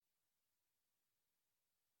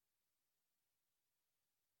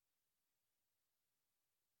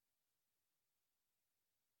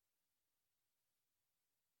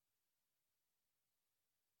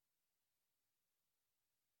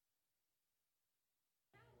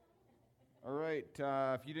All right,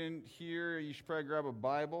 if you didn't hear, you should probably grab a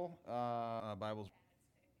Bible. Bibles.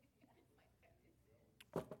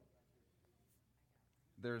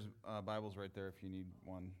 There's Bibles right there if you need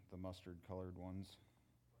one, the mustard-colored ones.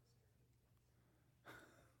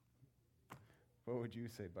 What would you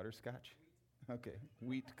say, butterscotch? Okay,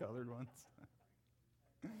 wheat-colored ones.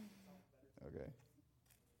 Okay.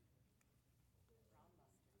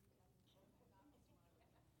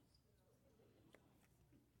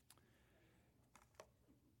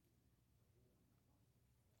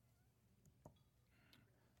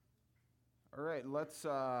 All right,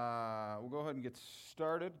 we'll go ahead and get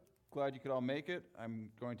started. Glad you could all make it.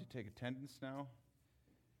 I'm going to take attendance now.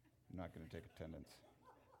 I'm not going to take attendance.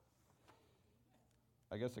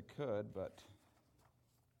 I guess I could, but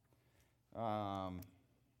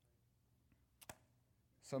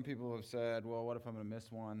some people have said, well, what if I'm going to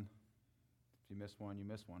miss one? If you miss one, you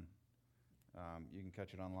miss one. You can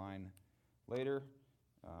catch it online later.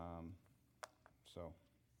 So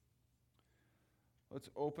let's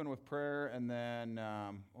open with prayer, and then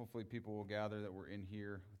hopefully people will gather that we're in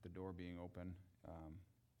here with the door being open,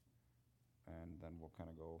 and then we'll kind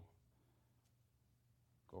of go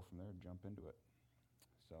from there, jump into it.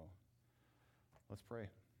 So let's pray.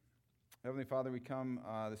 Heavenly Father, we come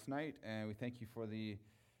this night, and we thank you for the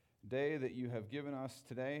day that you have given us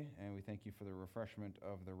today, and we thank you for the refreshment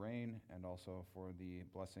of the rain, and also for the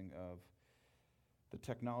blessing of the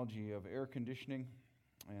technology of air conditioning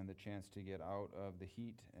and the chance to get out of the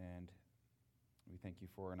heat. And we thank you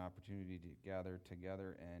for an opportunity to gather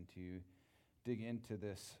together and to dig into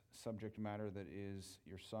this subject matter that is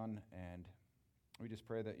your Son. And we just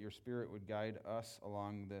pray that your Spirit would guide us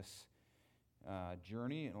along this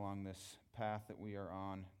journey and along this path that we are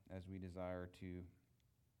on as we desire to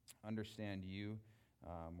understand you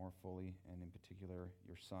more fully, and in particular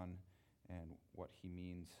your Son and what he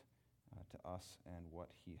means to us and what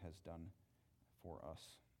he has done for us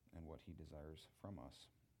and what he desires from us.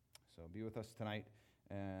 So be with us tonight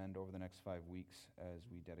and over the next 5 weeks as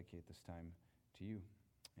we dedicate this time to you.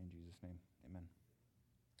 In Jesus' name, amen.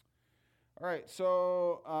 All right,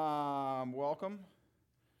 so welcome.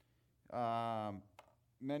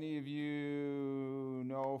 Many of you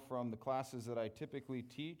know from the classes that I typically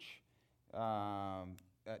teach,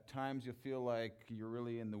 at times you'll feel like you're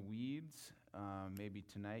really in the weeds. Maybe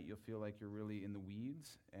tonight you'll feel like you're really in the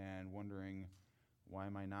weeds and wondering, why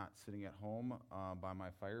am I not sitting at home by my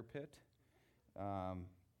fire pit?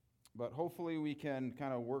 But hopefully we can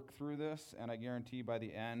kind of work through this, and I guarantee by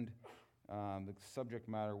the end the subject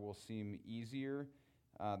matter will seem easier.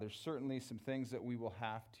 There's certainly some things that we will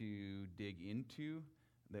have to dig into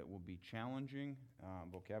that will be challenging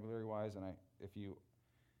vocabulary-wise, and if you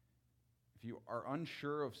are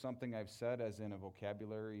unsure of something I've said, as in a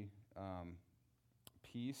vocabulary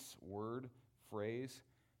piece, word, phrase,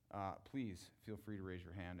 please feel free to raise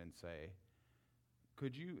your hand and say,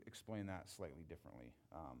 could you explain that slightly differently?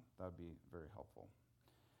 That would be very helpful.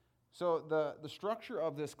 So the structure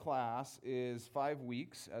of this class is 5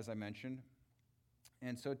 weeks, as I mentioned.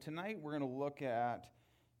 And so tonight we're going to look at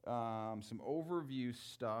some overview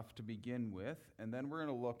stuff to begin with, and then we're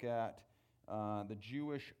going to look at the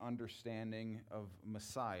Jewish understanding of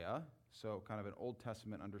Messiah, so kind of an Old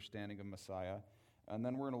Testament understanding of Messiah. And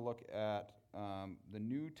then we're going to look at the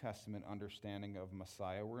New Testament understanding of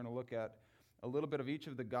Messiah. We're going to look at a little bit of each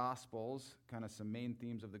of the Gospels, kind of some main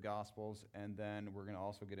themes of the Gospels, and then we're going to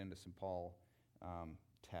also get into some Paul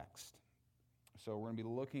text. So we're going to be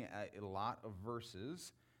looking at a lot of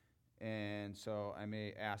verses, and so I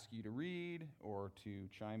may ask you to read or to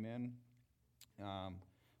chime in.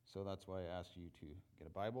 So that's why I asked you to get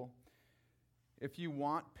a Bible. If you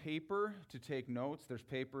want paper to take notes, there's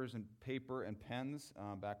paper and pens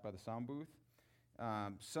back by the sound booth.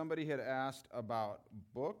 Somebody had asked about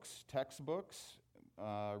books, textbooks,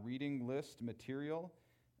 reading list material.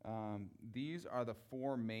 These are the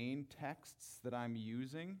 4 main texts that I'm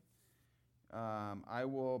using. I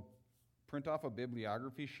will print off a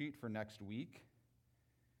bibliography sheet for next week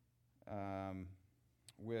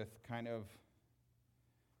with kind of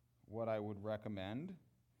what I would recommend,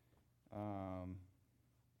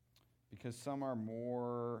 because some are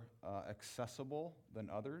more accessible than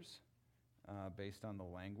others based on the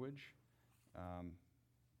language.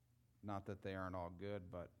 Not that they aren't all good,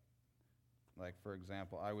 but like, for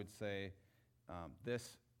example, I would say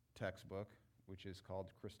this textbook, which is called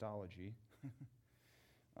Christology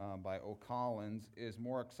by O'Collins, is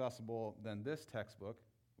more accessible than this textbook,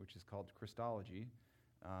 which is called Christology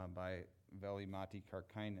by Veli-Matti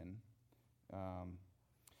Karkkainen.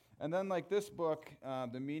 And then like this book,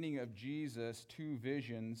 The Meaning of Jesus, 2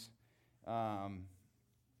 Visions,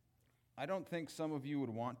 I don't think some of you would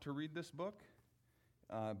want to read this book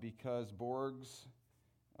because Borg's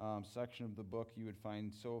section of the book you would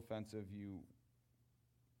find so offensive you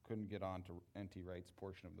couldn't get on to N.T. Wright's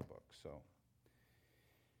portion of the book. So,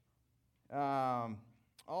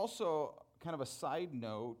 also, kind of a side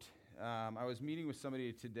note, I was meeting with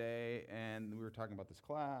somebody today, and we were talking about this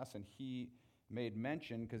class, and he made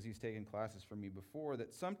mention, because he's taken classes from me before,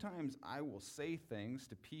 that sometimes I will say things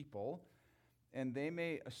to people, and they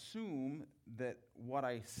may assume that what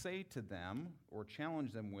I say to them or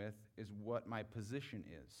challenge them with is what my position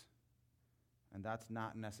is. And that's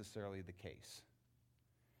not necessarily the case.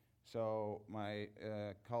 So my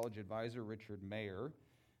college advisor, Richard Mayer,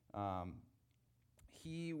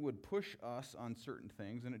 he would push us on certain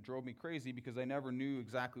things, and it drove me crazy because I never knew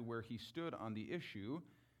exactly where he stood on the issue.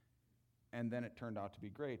 And then it turned out to be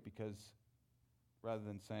great because rather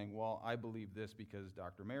than saying, well, I believe this because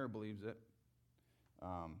Dr. Mayer believes it.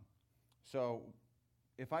 So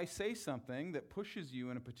if I say something that pushes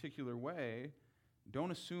you in a particular way, don't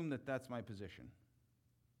assume that that's my position.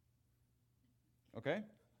 Okay?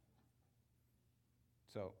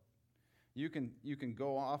 So you can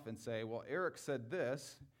go off and say, well, Eric said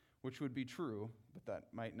this, which would be true, but that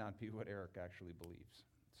might not be what Eric actually believes.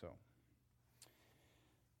 So,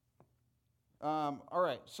 all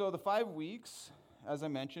right. So the 5 weeks, as I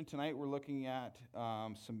mentioned, tonight we're looking at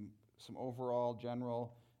some overall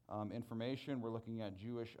general information. We're looking at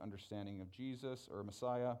Jewish understanding of Jesus or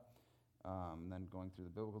Messiah, and then going through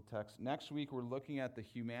the biblical text. Next week we're looking at the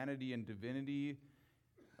humanity and divinity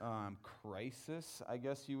crisis, I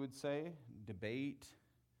guess you would say, debate,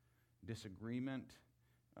 disagreement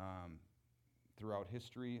throughout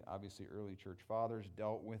history. Obviously, early church fathers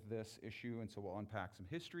dealt with this issue, and so we'll unpack some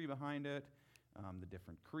history behind it, the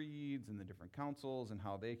different creeds and the different councils and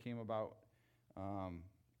how they came about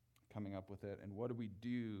coming up with it, and what do we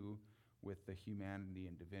do with the humanity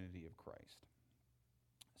and divinity of Christ.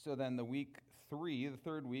 So then the week 3, the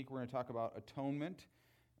third week, we're going to talk about atonement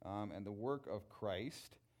and the work of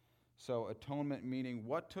Christ. So atonement meaning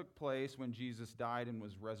what took place when Jesus died and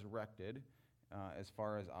was resurrected as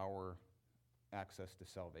far as our access to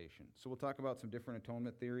salvation. So we'll talk about some different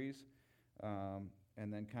atonement theories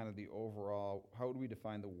and then kind of the overall, how would we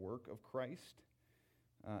define the work of Christ?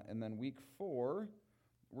 And then week 4,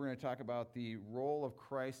 we're going to talk about the role of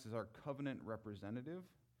Christ as our covenant representative,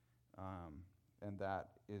 and that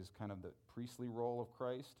is kind of the priestly role of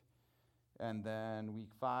Christ. And then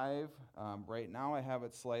week 5, right now I have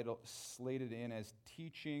it slated in as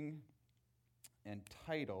teaching and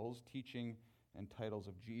titles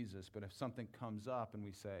of Jesus. But if something comes up and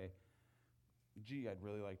we say, gee, I'd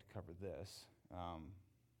really like to cover this,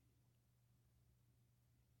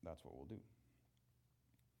 that's what we'll do.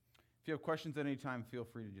 If you have questions at any time, feel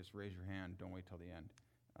free to just raise your hand. Don't wait till the end.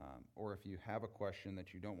 Or if you have a question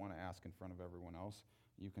that you don't want to ask in front of everyone else,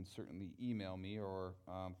 you can certainly email me or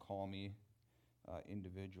call me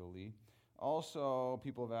individually. Also,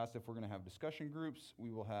 people have asked if we're going to have discussion groups.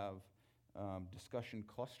 We will have discussion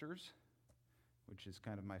clusters, which is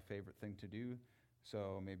kind of my favorite thing to do.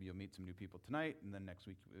 So maybe you'll meet some new people tonight, and then next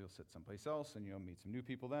week you'll sit someplace else, and you'll meet some new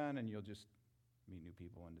people then, and you'll just meet new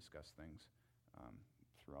people and discuss things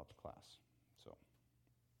throughout the class. So,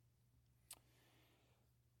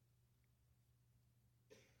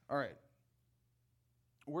 all right.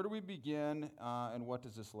 Where do we begin, and what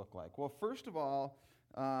does this look like? Well, first of all,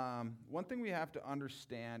 one thing we have to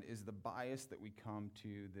understand is the bias that we come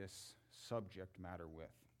to this subject matter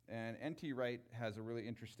with. And N.T. Wright has a really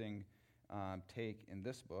interesting take in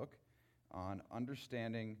this book on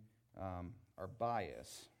understanding our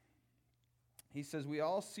bias. He says, we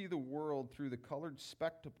all see the world through the colored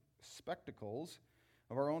spectacles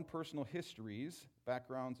of our own personal histories,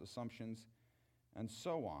 backgrounds, assumptions, and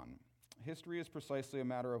so on. History is precisely a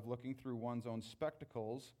matter of looking through one's own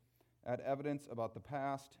spectacles at evidence about the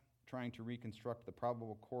past, trying to reconstruct the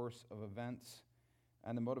probable course of events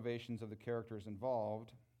and the motivations of the characters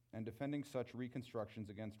involved, and defending such reconstructions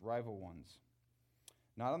against rival ones,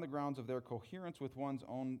 not on the grounds of their coherence with one's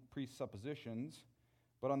own presuppositions,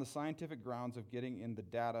 but on the scientific grounds of getting in the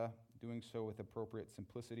data, doing so with appropriate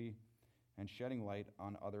simplicity, and shedding light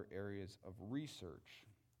on other areas of research.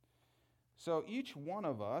 So each one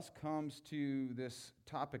of us comes to this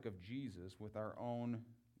topic of Jesus with our own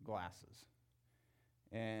glasses.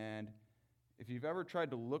 And if you've ever tried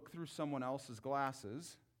to look through someone else's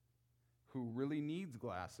glasses who really needs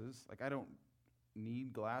glasses, like I don't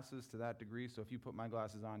need glasses to that degree, so if you put my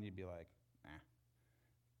glasses on, you'd be like, nah.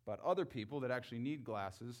 But other people that actually need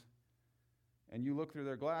glasses, and you look through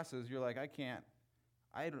their glasses, you're like, I can't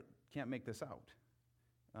make this out.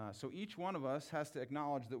 So each one of us has to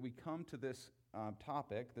acknowledge that we come to this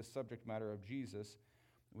topic, this subject matter of Jesus,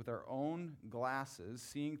 with our own glasses,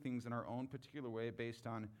 seeing things in our own particular way based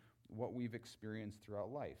on what we've experienced throughout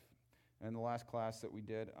life. And in the last class that we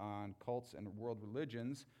did on cults and world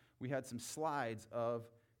religions, we had some slides of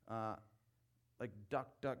like duck,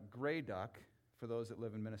 duck, gray duck for those that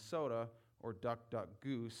live in Minnesota, or duck, duck,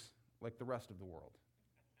 goose, like the rest of the world.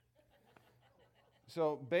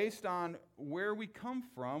 So based on where we come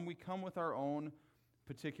with our own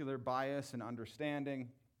particular bias and understanding.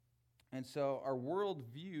 And so our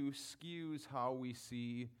worldview skews how we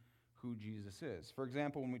see who Jesus is. For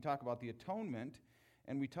example, when we talk about the atonement,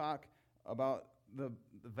 and we talk about the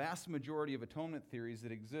vast majority of atonement theories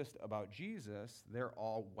that exist about Jesus, they're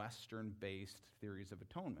all Western-based theories of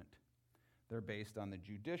atonement. They're based on the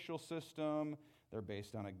judicial system. They're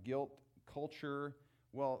based on a guilt culture.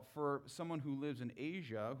 Well, for someone who lives in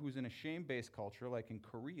Asia, who's in a shame-based culture, like in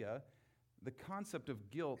Korea, the concept of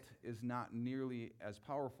guilt is not nearly as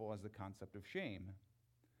powerful as the concept of shame.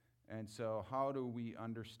 And so how do we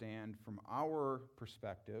understand from our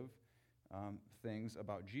perspective things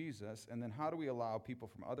about Jesus, and then how do we allow people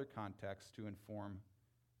from other contexts to inform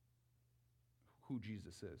who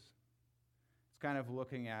Jesus is? It's kind of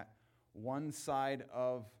looking at one side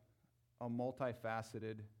of a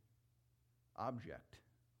multifaceted object.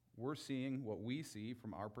 We're seeing what we see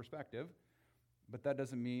from our perspective, but that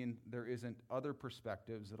doesn't mean there isn't other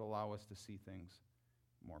perspectives that allow us to see things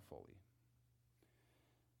more fully.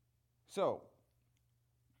 So,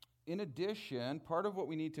 in addition, part of what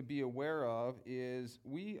we need to be aware of is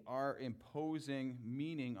we are imposing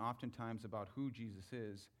meaning oftentimes about who Jesus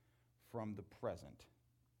is from the present.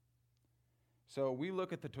 So we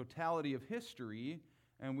look at the totality of history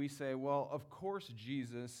and we say, well, of course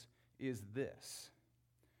Jesus is this.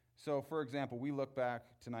 So, for example, we'll look back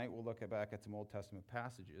at some Old Testament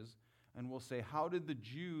passages, and we'll say, how did the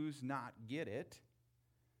Jews not get it?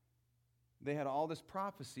 They had all this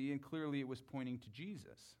prophecy, and clearly it was pointing to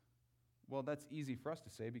Jesus. Well, that's easy for us to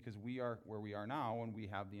say because we are where we are now, and we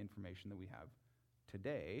have the information that we have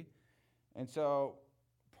today. And so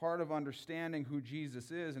part of understanding who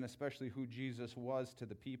Jesus is, and especially who Jesus was to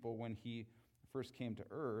the people when he first came to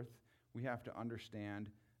earth, we have to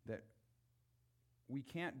understand that we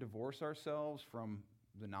can't divorce ourselves from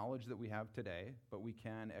the knowledge that we have today, but we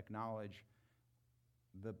can acknowledge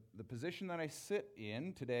the position that I sit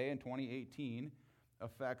in today in 2018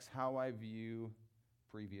 affects how I view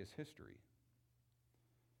previous history.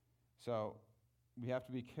 So we have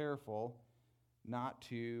to be careful not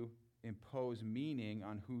to impose meaning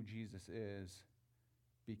on who Jesus is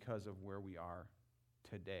because of where we are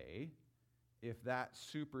today, if that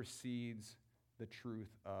supersedes the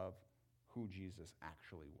truth of who Jesus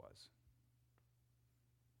actually was.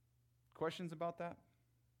 Questions about that?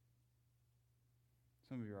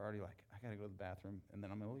 Some of you are already like, I got to go to the bathroom, and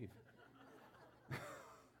then I'm going to leave.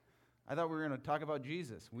 I thought we were going to talk about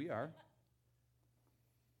Jesus. We are.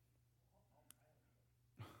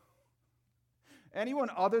 Anyone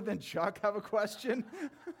other than Chuck have a question?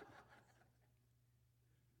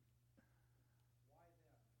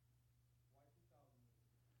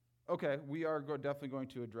 Okay, we are definitely going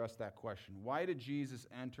to address that question. Why did Jesus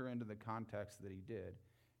enter into the context that he did?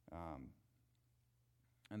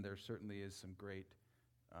 And there certainly is some great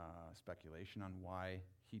speculation on why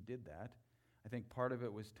he did that. I think part of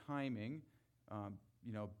it was timing.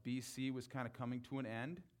 BC was kind of coming to an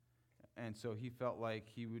end, and so he felt like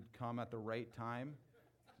he would come at the right time.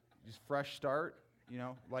 Just fresh start,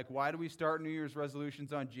 like why do we start New Year's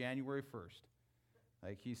resolutions on January 1st?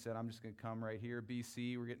 Like he said, I'm just going to come right here,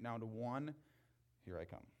 BC, we're getting down to 1. Here I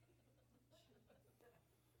come.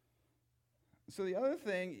 So the other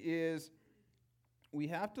thing is we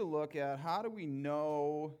have to look at how do we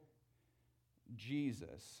know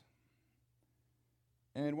Jesus?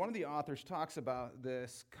 And one of the authors talks about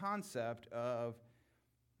this concept of,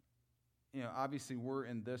 obviously we're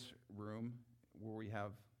in this room where we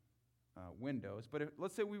have windows, but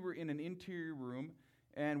let's say we were in an interior room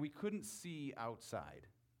and we couldn't see outside,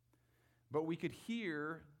 but we could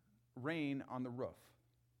hear rain on the roof.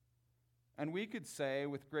 And we could say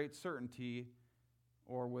with great certainty,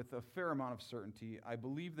 or with a fair amount of certainty, I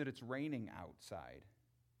believe that it's raining outside.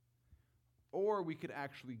 Or we could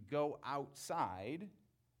actually go outside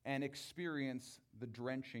and experience the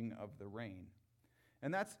drenching of the rain.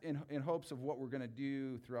 And that's in hopes of what we're going to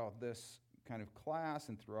do throughout this kind of class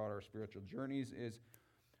and throughout our spiritual journeys is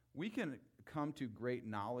we can come to great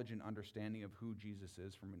knowledge and understanding of who Jesus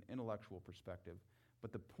is from an intellectual perspective.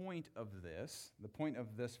 But the point of this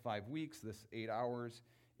 5 weeks, this 8 hours,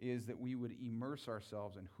 is that we would immerse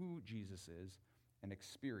ourselves in who Jesus is and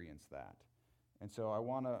experience that. And so I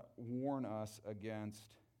want to warn us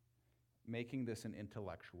against making this an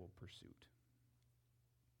intellectual pursuit.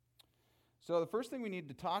 So the first thing we need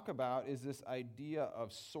to talk about is this idea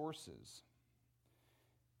of sources.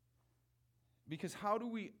 Because how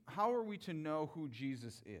are we to know who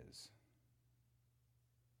Jesus is?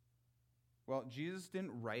 Well, Jesus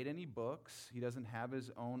didn't write any books. He doesn't have his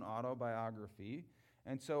own autobiography.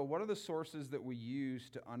 And so what are the sources that we use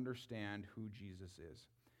to understand who Jesus is?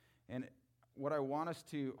 And what I want us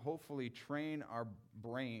to hopefully train our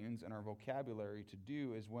brains and our vocabulary to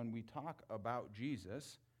do is when we talk about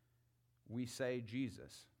Jesus, we say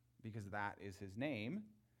Jesus, because that is his name,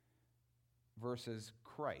 versus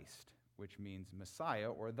Christ, which means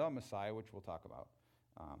Messiah, or the Messiah, which we'll talk about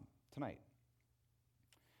tonight.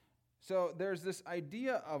 So there's this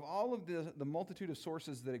idea of all of the multitude of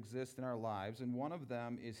sources that exist in our lives, and one of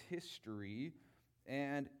them is history.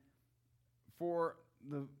 And for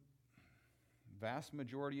the vast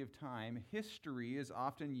majority of time, history is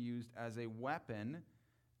often used as a weapon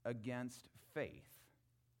against faith.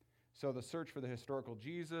 So the search for the historical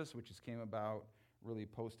Jesus, which came about really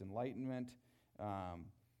post-Enlightenment,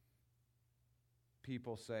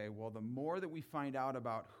 people say, well, the more that we find out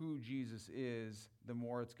about who Jesus is, the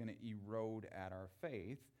more it's going to erode at our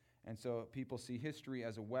faith. And so people see history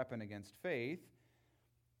as a weapon against faith.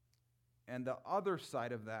 And the other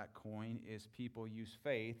side of that coin is people use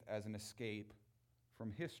faith as an escape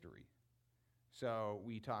from history. So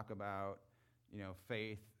we talk about,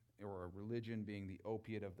 faith or religion being the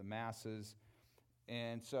opiate of the masses.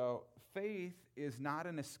 And so faith is not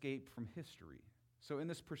an escape from history. So in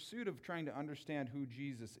this pursuit of trying to understand who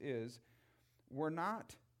Jesus is, we're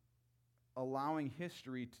not allowing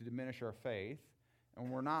history to diminish our faith,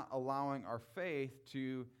 and we're not allowing our faith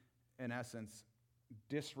to, in essence,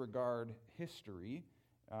 disregard history.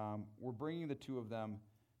 We're bringing the two of them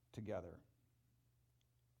together.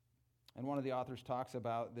 And one of the authors talks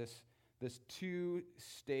about this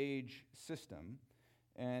two-stage system,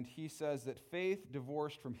 and he says that faith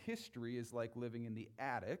divorced from history is like living in the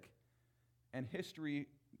attic, and history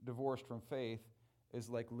divorced from faith is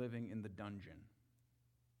like living in the dungeon.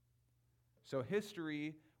 So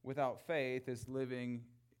history without faith is living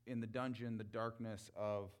in the dungeon, the darkness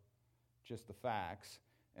of just the facts.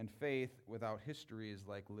 And faith without history is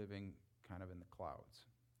like living kind of in the clouds.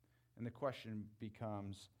 And the question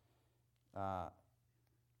becomes,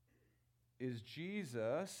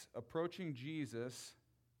 approaching Jesus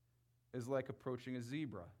is like approaching a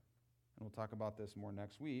zebra. And we'll talk about this more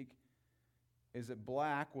next week. Is it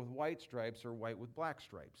black with white stripes or white with black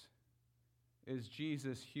stripes? Is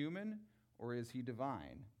Jesus human or is he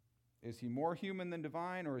divine? Is he more human than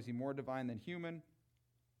divine, or is he more divine than human?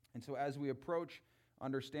 And so as we approach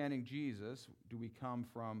understanding Jesus, do we come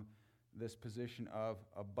from this position of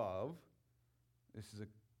above? This is a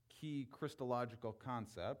key Christological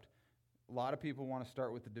concept. A lot of people want to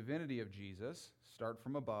start with the divinity of Jesus, start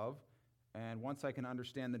from above, and once I can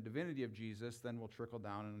understand the divinity of Jesus, then we'll trickle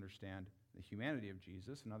down and understand the humanity of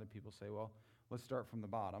Jesus. And other people say, well, let's start from the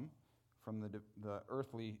bottom, from the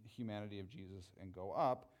earthly humanity of Jesus, and go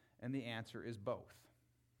up. And the answer is both.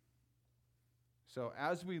 So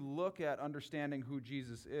as we look at understanding who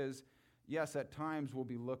Jesus is, yes, at times we'll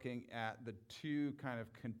be looking at the two kind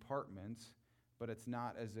of compartments, but it's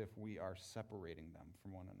not as if we are separating them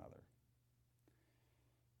from one another.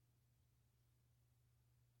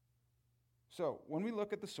 So when we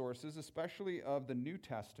look at the sources, especially of the New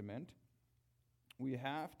Testament, we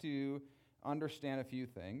have to understand a few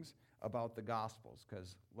things about the Gospels,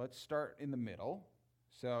 because let's start in the middle.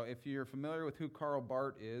 So if you're familiar with who Karl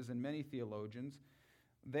Barth is, and many theologians,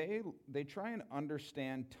 they try and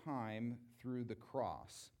understand time through the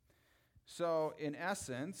cross. So in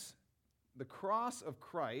essence, the cross of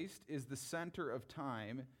Christ is the center of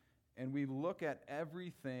time, and we look at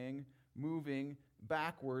everything moving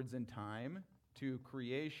backwards in time to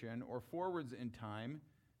creation, or forwards in time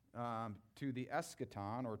to the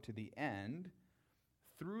eschaton, or to the end,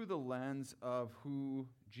 through the lens of who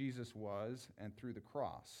Jesus was and through the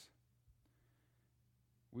cross.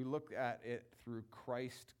 We look at it through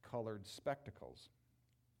Christ-colored spectacles.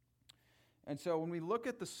 And so when we look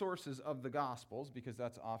at the sources of the Gospels, because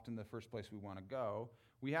that's often the first place we want to go,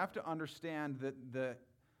 we have to understand that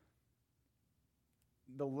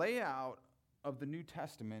the layout of the New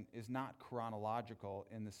Testament is not chronological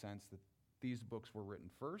in the sense that these books were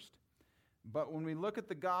written first. But when we look at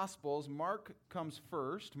the Gospels, Mark comes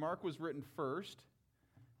first. Mark was written first.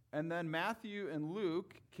 And then Matthew and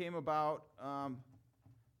Luke came about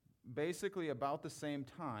basically about the same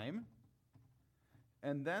time.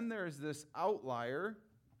 And then there's this outlier,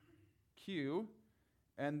 Q,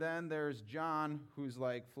 And then there's John, who's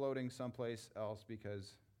like floating someplace else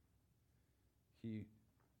because he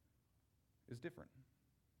is different.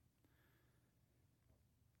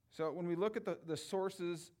 So when we look at the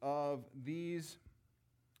sources of these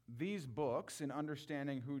books in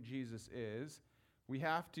understanding who Jesus is, we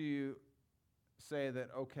have to say that,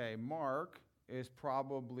 okay, Mark is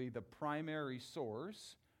probably the primary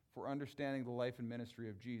source for understanding the life and ministry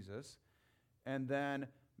of Jesus. And then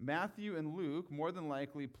Matthew and Luke more than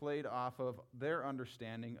likely played off of their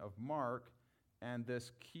understanding of Mark and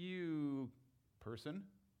this Q person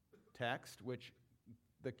text, which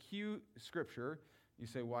the Q scripture, you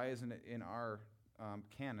say, why isn't it in our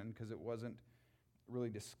canon? Because it wasn't really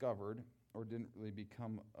discovered or didn't really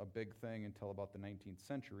become a big thing until about the 19th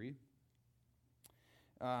century.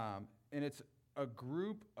 And it's a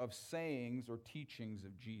group of sayings or teachings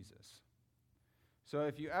of Jesus. So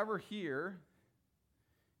if you ever hear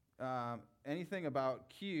anything about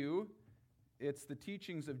Q, it's the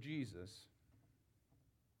teachings of Jesus.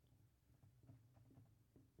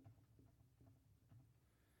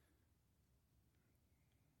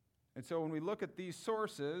 And so when we look at these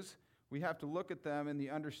sources, we have to look at them in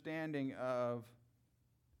the understanding of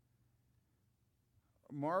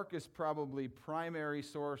Mark is probably primary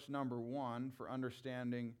source number one for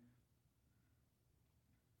understanding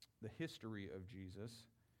the history of Jesus,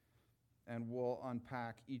 and we'll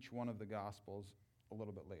unpack each one of the Gospels a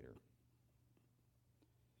little bit later.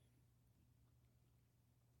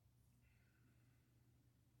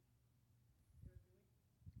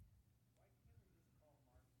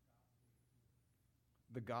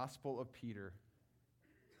 The Gospel of Peter.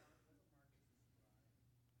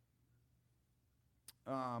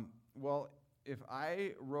 Well, if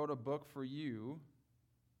I wrote a book for you,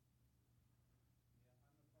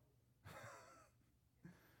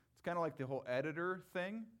 it's kind of like the whole editor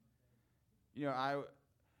thing. You know,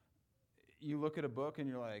 you look at a book and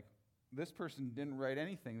you're like, this person didn't write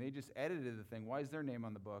anything. They just edited the thing. Why is their name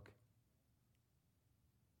on the book?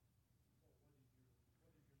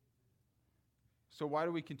 So why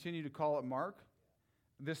do we continue to call it Mark?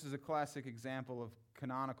 This is a classic example of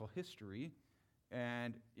canonical history.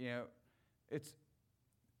 And, you know, it's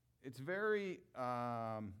very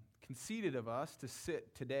conceited of us to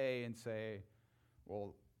sit today and say,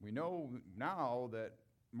 well, we know now that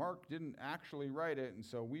Mark didn't actually write it, and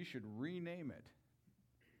so we should rename it.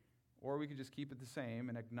 Or we could just keep it the same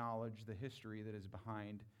and acknowledge the history that is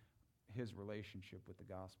behind his relationship with the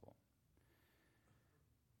gospel.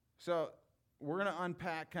 So we're going to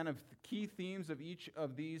unpack kind of the key themes of each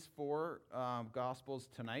of these four gospels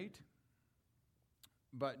tonight.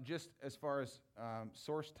 But just as far as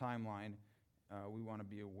source timeline, we want to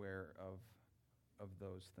be aware of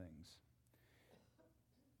those things.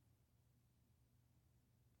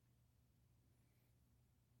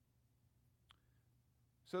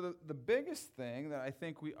 So the biggest thing that I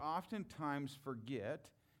think we oftentimes forget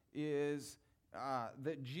is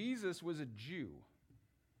that Jesus was a Jew.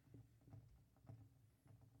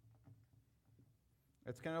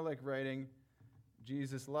 It's kind of like writing,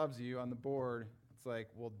 Jesus loves you on the board. It's like,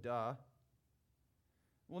 well, duh.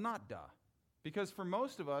 Well, not duh. Because for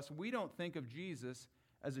most of us, we don't think of Jesus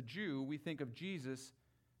as a Jew. We think of Jesus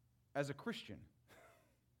as a Christian.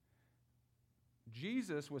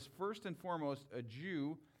 Jesus was first and foremost a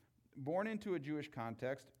Jew, born into a Jewish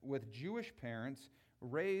context, with Jewish parents,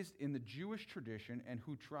 raised in the Jewish tradition, and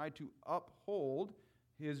who tried to uphold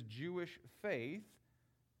his Jewish faith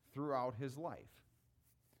throughout his life.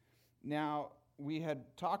 Now, we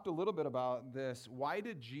had talked a little bit about this. Why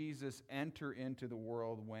did Jesus enter into the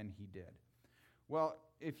world when he did? Well,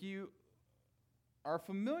 if you are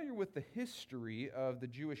familiar with the history of the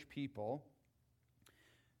Jewish people,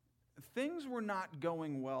 things were not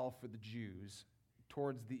going well for the Jews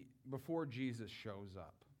before Jesus shows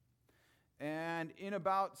up. And in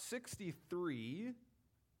about 63,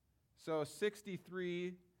 so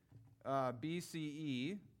 63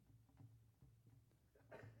 BCE,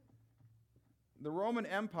 the Roman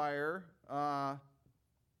Empire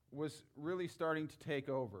was really starting to take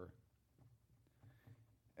over.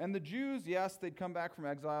 And the Jews, yes, they'd come back from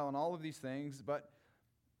exile and all of these things, but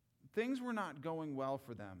things were not going well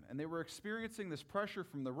for them. And they were experiencing this pressure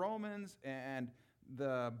from the Romans, and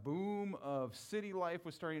the boom of city life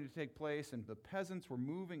was starting to take place, and the peasants were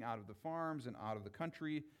moving out of the farms and out of the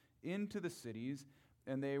country into the cities,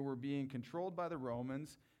 and they were being controlled by the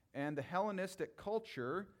Romans, and the Hellenistic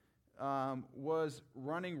culture was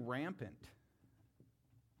running rampant.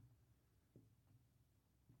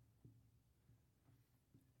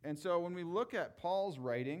 And so when we look at Paul's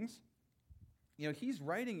writings, you know, he's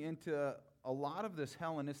writing into a lot of this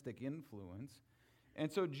Hellenistic influence,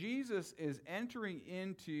 And so Jesus is entering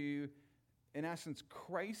into, in essence,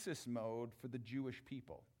 crisis mode for the Jewish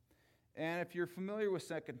people. And if you're familiar with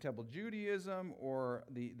Second Temple Judaism or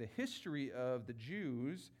the history of the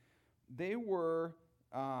Jews, they were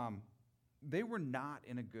not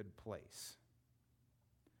in a good place.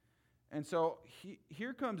 And so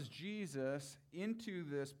here comes Jesus into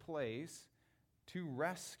this place to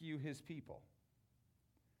rescue his people.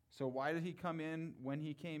 So why did he come in when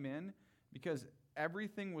he came in? Because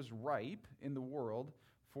everything was ripe in the world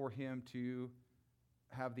for him to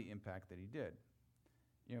have the impact that he did.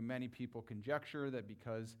 Many people conjecture that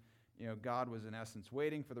because, God was in essence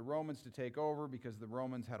waiting for the Romans to take over because the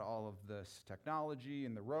Romans had all of this technology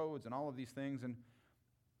and the roads and all of these things. And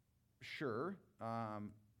sure,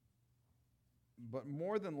 but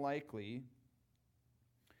more than likely,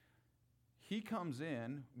 he comes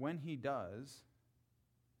in when he does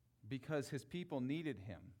because his people needed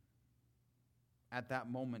him at that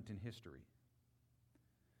moment in history.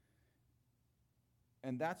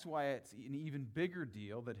 And that's why it's an even bigger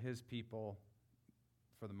deal that his people,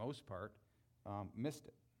 for the most part, missed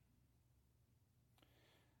it.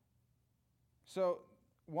 So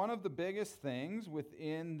one of the biggest things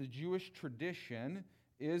within the Jewish tradition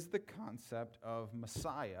is the concept of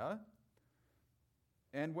Messiah.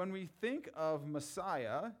 And when we think of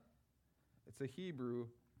Messiah, it's a Hebrew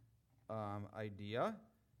idea.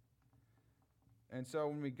 And so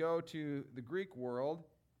when we go to the Greek world,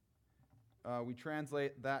 we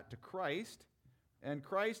translate that to Christ, and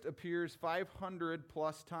Christ appears 500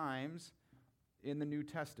 plus times in the New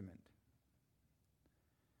Testament.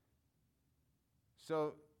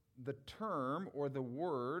 So the term or the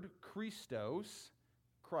word Christos,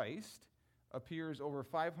 Christ, appears over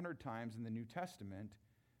 500 times in the New Testament.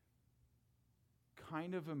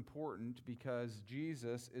 Kind of important because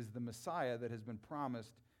Jesus is the Messiah that has been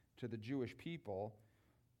promised to the Jewish people,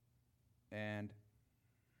 and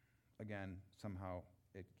again, somehow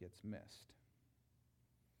it gets missed.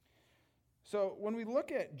 So when we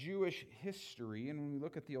look at Jewish history and when we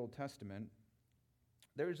look at the Old Testament,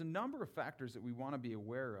 there's a number of factors that we want to be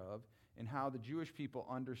aware of in how the Jewish people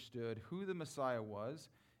understood who the Messiah was.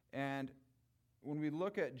 And when we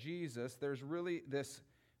look at Jesus, there's really this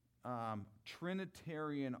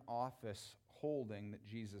Trinitarian office holding that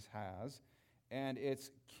Jesus has, and it's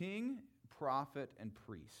king, prophet, and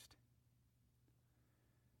priest.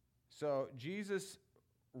 So Jesus'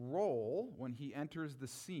 role when he enters the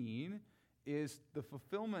scene is the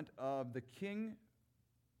fulfillment of the king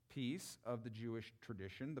piece of the Jewish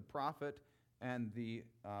tradition, the prophet, and the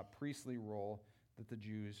priestly role that the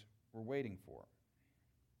Jews were waiting for.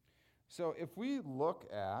 So if we look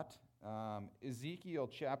at Ezekiel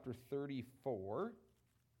chapter 34,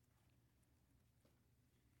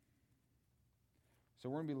 so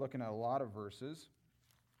we're going to be looking at a lot of verses.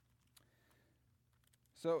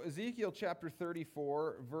 So Ezekiel chapter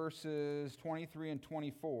 34, verses 23 and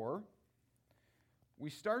 24, we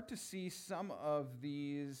start to see some of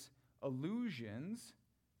these allusions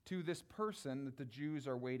to this person that the Jews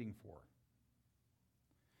are waiting for.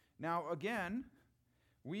 Now, again,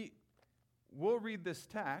 we'll read this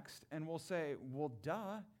text and we'll say, well,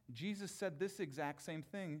 duh, Jesus said this exact same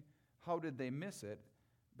thing. How did they miss it?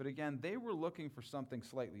 But again, they were looking for something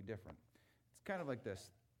slightly different. It's kind of like this.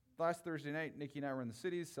 Last Thursday night, Nikki and I were in the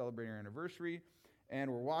cities celebrating our anniversary,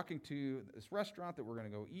 and we're walking to this restaurant that we're going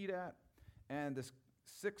to go eat at, and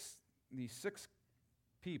these six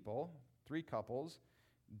people, 3 couples,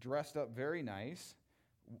 dressed up very nice.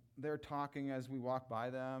 They're talking as we walk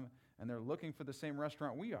by them, and they're looking for the same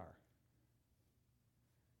restaurant we are.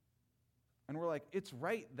 And we're like, it's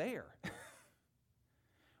right there.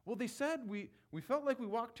 Well, they said we felt like we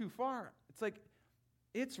walked too far. It's like,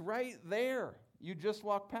 it's right there. You just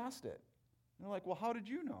walked past it. And they're like, well, how did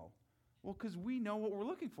you know? Well, because we know what we're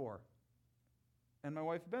looking for. And my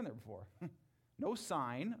wife had been there before. No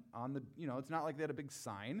sign on the, it's not like they had a big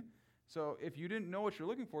sign. So if you didn't know what you're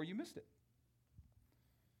looking for, you missed it.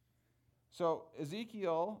 So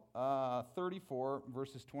Ezekiel 34,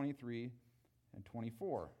 verses 23 and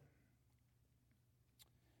 24.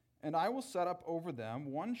 And I will set up over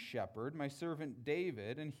them one shepherd, my servant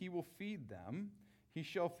David, and he will feed them. He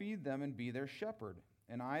shall feed them and be their shepherd.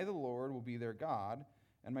 And I, the Lord, will be their God,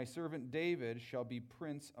 and my servant David shall be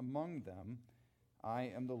prince among them.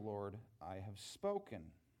 I am the Lord, I have spoken.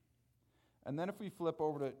 And then if we flip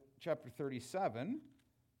over to chapter 37,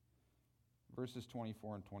 verses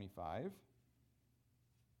 24 and 25.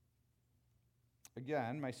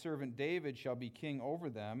 Again, my servant David shall be king over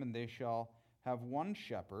them, and they shall have one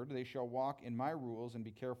shepherd. They shall walk in my rules and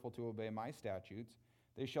be careful to obey my statutes.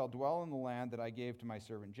 They shall dwell in the land that I gave to my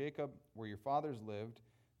servant Jacob, where your fathers lived.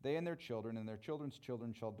 They and their children's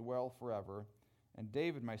children shall dwell forever, and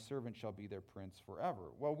David my servant shall be their prince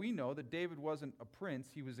forever. Well, we know that David wasn't a prince,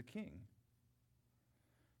 he was a king.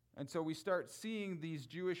 And so we start seeing these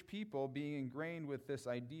Jewish people being ingrained with this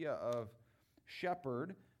idea of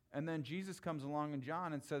shepherd, and then Jesus comes along in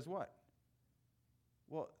John and says what?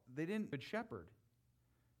 Well, they didn't good shepherd.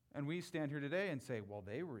 And we stand here today and say, well,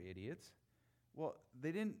 they were idiots. Well,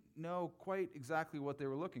 they didn't know quite exactly what they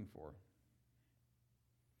were looking for.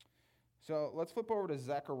 So let's flip over to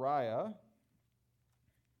Zechariah.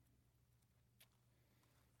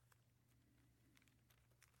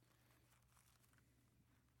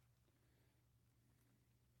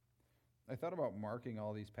 I thought about marking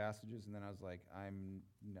all these passages, and then I was like, I'm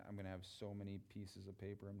going to have so many pieces of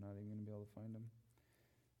paper, I'm not even going to be able to find them.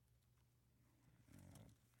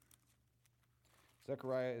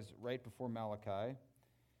 Zechariah is right before Malachi.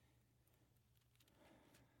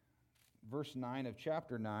 Verse 9 of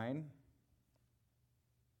chapter 9,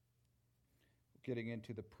 getting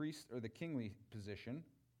into the priest or the kingly position.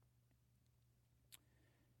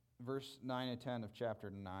 Verse 9 and 10 of chapter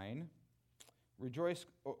 9. Rejoice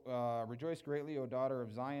greatly, O daughter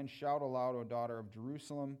of Zion. Shout aloud, O daughter of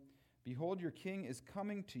Jerusalem. Behold, your king is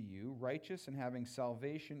coming to you. Righteous and having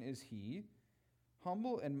salvation is he.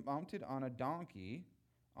 Humble and mounted on a donkey,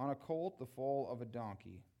 on a colt, the foal of a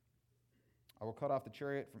donkey. I will cut off the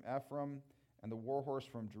chariot from Ephraim, and the war horse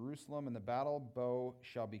from Jerusalem, and the battle bow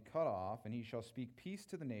shall be cut off, and he shall speak peace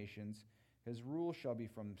to the nations. His rule shall be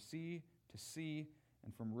from sea to sea,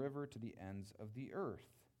 and from river to the ends of the earth.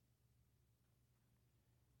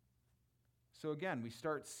 So again, we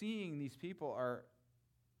start seeing these people are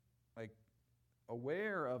like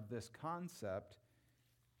aware of this concept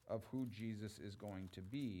of who Jesus is going to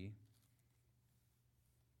be.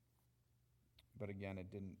 But again,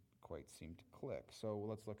 it didn't quite seem to click. So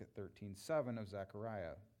let's look at 13:7 of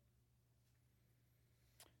Zechariah.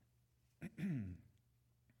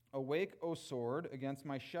 Awake, O sword, against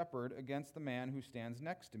my shepherd, against the man who stands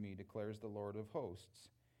next to me, declares the Lord of hosts.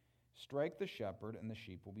 Strike the shepherd, and the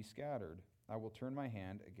sheep will be scattered. I will turn my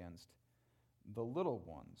hand against the little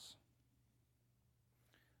ones.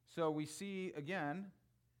 So we see, again,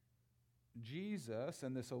 Jesus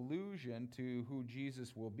and this allusion to who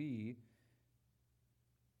Jesus will be,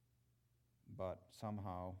 but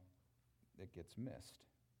somehow it gets missed.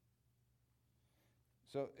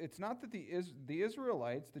 So it's not that the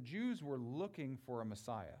Israelites, the Jews, were looking for a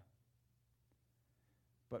Messiah.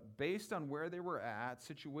 But based on where they were at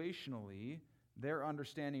situationally, their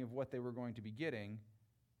understanding of what they were going to be getting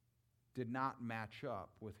did not match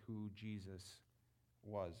up with who Jesus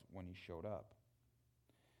was when he showed up.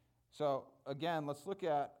 So again, let's look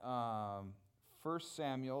at 1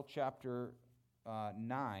 Samuel chapter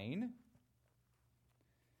 9.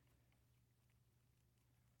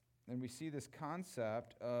 And we see this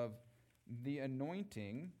concept of the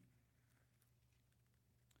anointing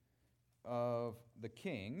of the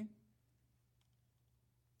king.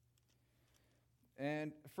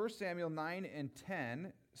 And 1 Samuel 9 and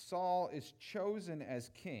 10, Saul is chosen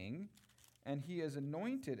as king, and he is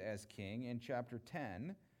anointed as king in chapter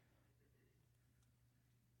 10.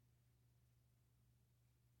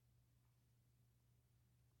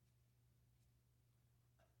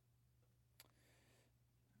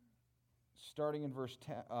 Starting in verse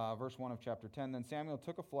 1 of chapter 10, then Samuel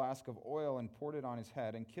took a flask of oil and poured it on his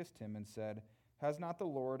head and kissed him and said, Has not the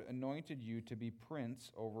Lord anointed you to be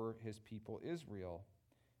prince over his people Israel?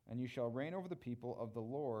 And you shall reign over the people of the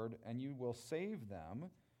Lord, and you will save them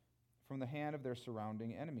from the hand of their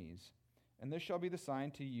surrounding enemies. And this shall be the sign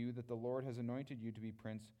to you that the Lord has anointed you to be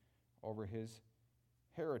prince over his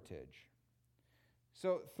heritage.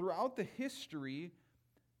 So throughout the history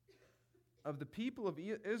of the people of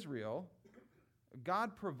Israel,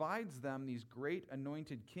 God provides them these great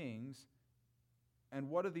anointed kings, and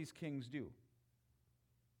what do these kings do?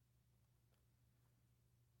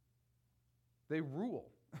 They rule.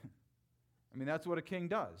 I mean, that's what a king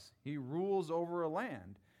does. He rules over a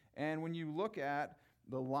land. And when you look at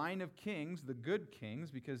the line of kings, the good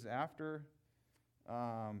kings, because after,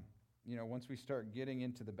 once we start getting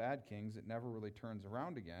into the bad kings, it never really turns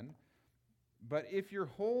around again. But if your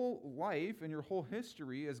whole life and your whole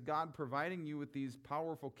history is God providing you with these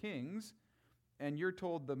powerful kings, and you're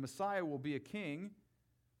told the Messiah will be a king,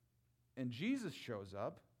 and Jesus shows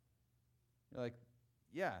up, you're like,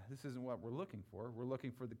 yeah, this isn't what we're looking for. We're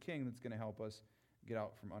looking for the king that's going to help us get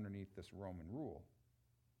out from underneath this Roman rule.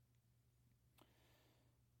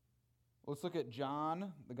 Let's look at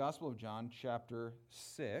John, the Gospel of John, chapter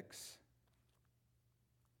 6.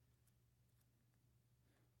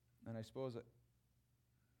 And I suppose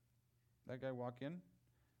that guy walk in?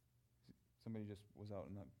 Somebody just was out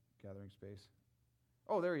in the gathering space.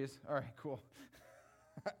 Oh, there he is. All right, cool.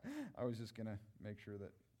 I was just going to make sure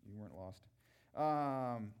that you weren't lost.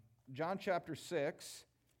 John chapter 6,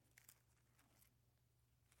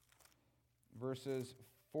 verses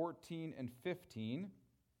 14 and 15.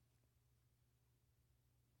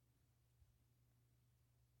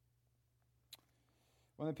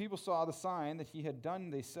 When the people saw the sign that he had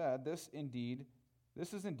done, they said, This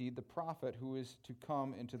is indeed the prophet who is to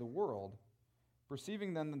come into the world.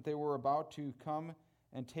 Perceiving then that they were about to come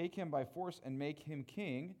and take him by force and make him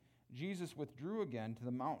king, Jesus withdrew again to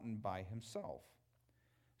the mountain by himself.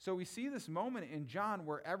 So we see this moment in John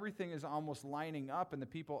where everything is almost lining up and the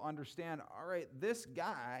people understand, all right, this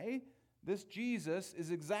guy, this Jesus,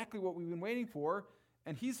 is exactly what we've been waiting for,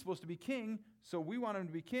 and he's supposed to be king, so we want him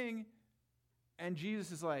to be king. And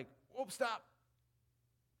Jesus is like, whoop, stop.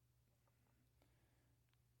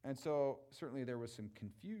 And so certainly there was some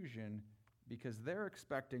confusion because they're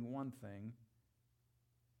expecting one thing,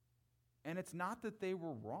 and it's not that they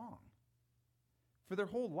were wrong. For their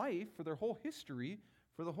whole life, for their whole history,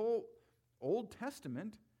 for the whole Old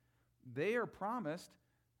Testament, they are promised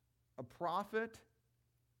a prophet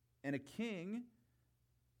and a king.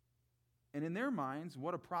 And in their minds,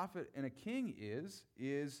 what a prophet and a king is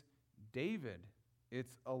David.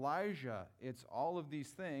 It's Elijah. It's all of these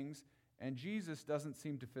things. And Jesus doesn't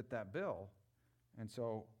seem to fit that bill. And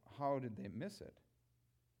so how did they miss it?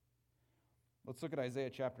 Let's look at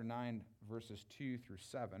Isaiah chapter 9, verses 2 through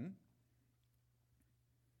 7.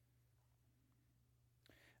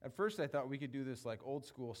 At first, I thought we could do this like old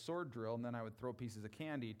school sword drill, and then I would throw pieces of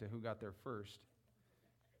candy to who got there first.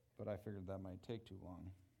 But I figured that might take too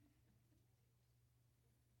long.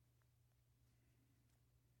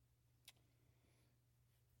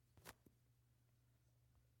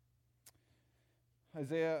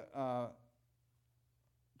 Isaiah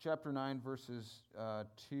chapter 9, verses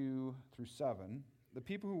 2 through 7. The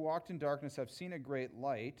people who walked in darkness have seen a great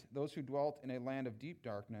light. Those who dwelt in a land of deep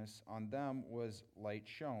darkness, on them was light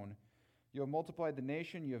shone. You have multiplied the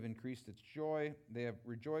nation, you have increased its joy. They have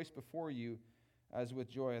rejoiced before you as with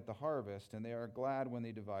joy at the harvest, and they are glad when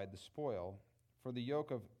they divide the spoil. For the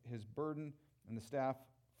yoke of his burden and the staff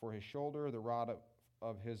for his shoulder, the rod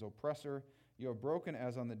of his oppressor, you have broken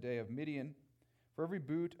as on the day of Midian. For every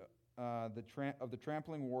boot of the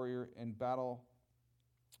trampling warrior in battle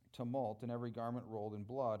tumult, and every garment rolled in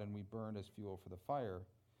blood, and we burned as fuel for the fire.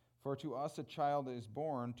 For to us a child is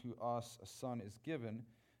born, to us a son is given,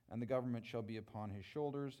 and the government shall be upon his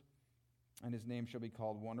shoulders, and his name shall be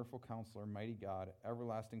called Wonderful Counselor, Mighty God,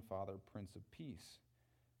 Everlasting Father, Prince of Peace.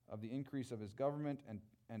 Of the increase of his government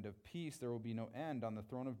and of peace there will be no end on the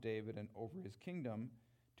throne of David and over his kingdom,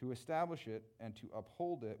 to establish it and to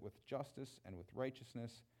uphold it with justice and with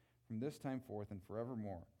righteousness from this time forth and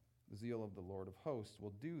forevermore. The zeal of the Lord of hosts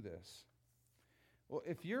will do this. Well,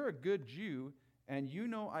 if you're a good Jew and you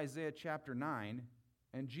know Isaiah chapter 9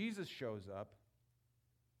 and Jesus shows up,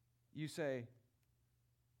 you say,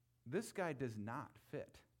 this guy does not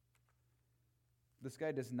fit. This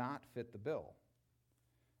guy does not fit the bill.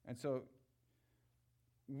 And so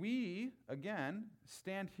we, again,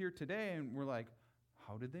 stand here today and we're like,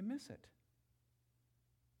 how did they miss it?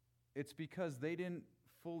 It's because they didn't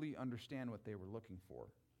fully understand what they were looking for.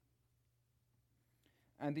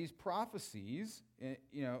 And these prophecies,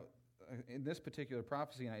 in this particular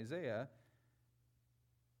prophecy in Isaiah,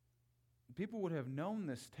 people would have known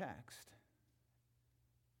this text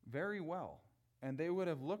very well. And they would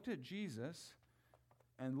have looked at Jesus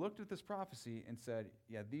and looked at this prophecy and said,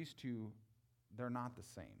 yeah, these two, they're not the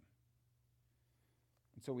same.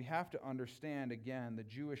 And so we have to understand, again, the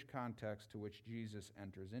Jewish context to which Jesus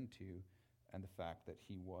enters into and the fact that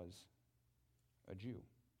he was a Jew.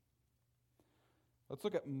 Let's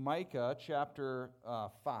look at Micah chapter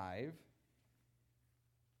 5.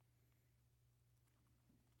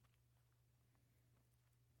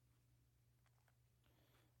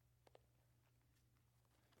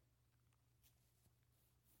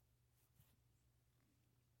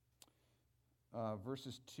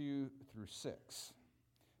 Verses 2 through 6.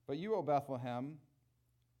 But you, O Bethlehem,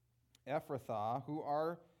 Ephrathah, who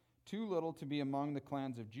are too little to be among the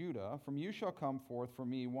clans of Judah, from you shall come forth for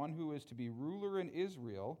me one who is to be ruler in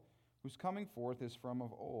Israel, whose coming forth is from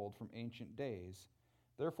of old, from ancient days.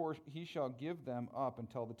 Therefore he shall give them up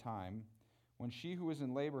until the time when she who is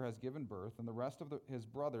in labor has given birth, and the rest of his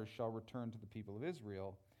brothers shall return to the people of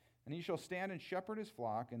Israel. And he shall stand and shepherd his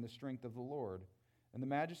flock in the strength of the Lord, in the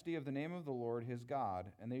majesty of the name of the Lord his God,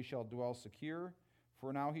 and they shall dwell secure.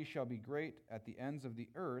 For now he shall be great at the ends of the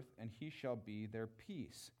earth, and he shall be their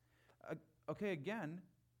peace. okay, again,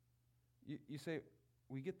 you say,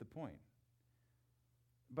 we get the point.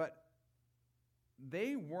 But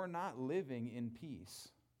they were not living in peace.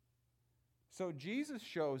 So Jesus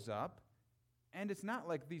shows up, and it's not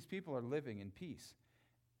like these people are living in peace.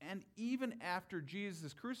 And even after Jesus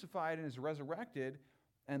is crucified and is resurrected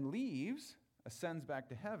and leaves, ascends back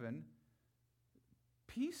to heaven,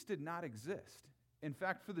 peace did not exist. In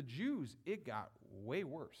fact, for the Jews, it got way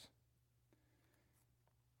worse.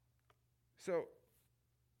 So,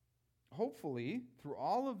 hopefully, through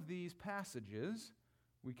all of these passages,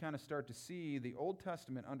 we kind of start to see the Old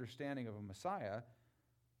Testament understanding of a Messiah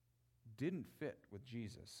didn't fit with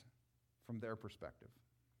Jesus from their perspective.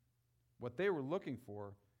 What they were looking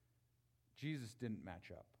for, Jesus didn't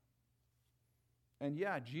match up. And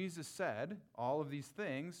yeah, Jesus said all of these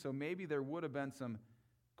things, so maybe there would have been some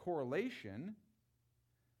correlation,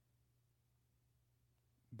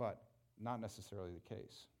 but not necessarily the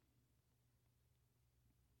case.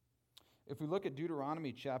 If we look at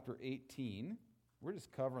Deuteronomy chapter 18, we're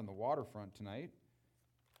just covering the waterfront tonight.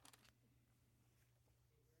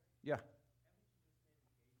 Yeah.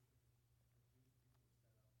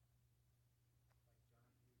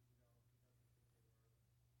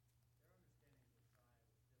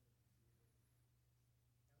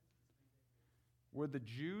 Were the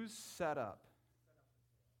Jews set up?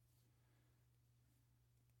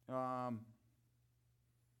 I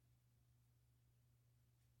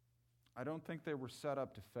don't think they were set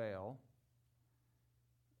up to fail.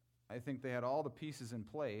 I think they had all the pieces in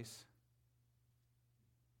place.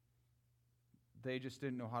 They just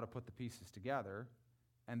didn't know how to put the pieces together,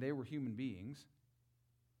 and they were human beings.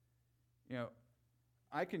 You know,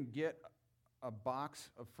 I can get a box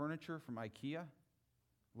of furniture from IKEA.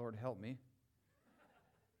 Lord help me.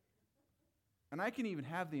 And I can even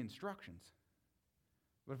have the instructions.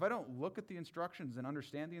 But if I don't look at the instructions and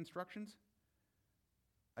understand the instructions,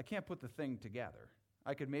 I can't put the thing together.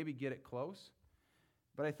 I could maybe get it close.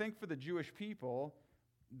 But I think for the Jewish people,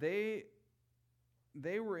 they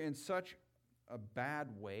were in such a bad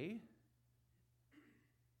way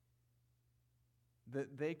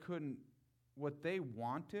that they couldn't, what they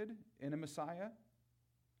wanted in a Messiah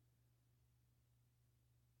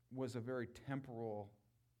was a very temporal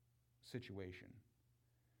situation.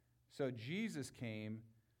 So Jesus came,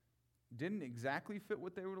 didn't exactly fit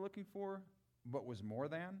what they were looking for, but was more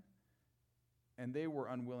than, and they were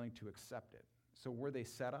unwilling to accept it. So were they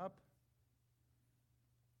set up?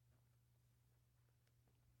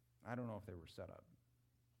 I don't know if they were set up.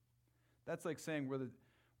 That's like saying,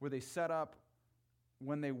 were they set up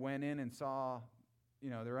when they went in and saw,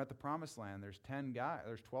 they're at the promised land. There's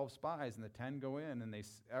 12 spies, and the 10 go in, and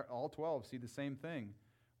all 12 see the same thing.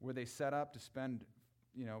 Were they set up to spend,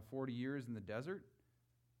 40 years in the desert?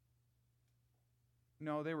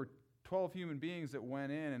 No, they were 12 human beings that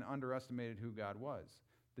went in and underestimated who God was.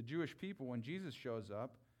 The Jewish people, when Jesus shows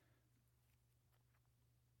up,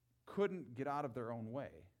 couldn't get out of their own way,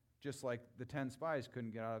 just like the 10 spies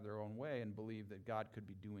couldn't get out of their own way and believe that God could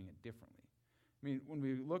be doing it differently. I mean, when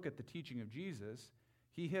we look at the teaching of Jesus,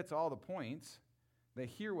 he hits all the points. They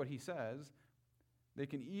hear what he says. They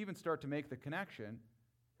can even start to make the connection,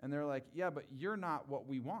 and they're like, yeah, but you're not what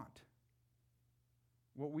we want.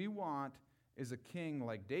 What we want is a king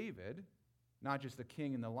like David, not just a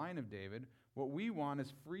king in the line of David. What we want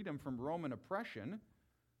is freedom from Roman oppression.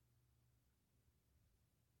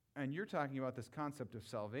 And you're talking about this concept of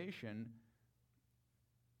salvation,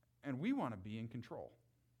 and we want to be in control.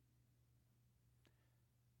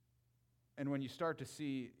 And when you start to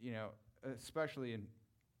see, especially in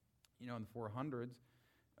the 400s,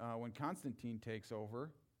 when Constantine takes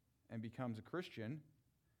over and becomes a Christian,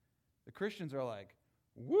 the Christians are like,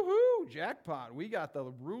 woohoo, jackpot, we got the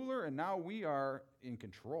ruler and now we are in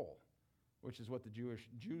control, which is what the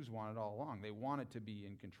Jews wanted all along. They wanted to be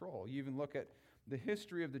in control. You even look at the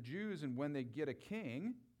history of the Jews, and when they get a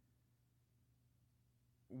king,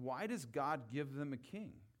 why does God give them a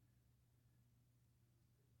king?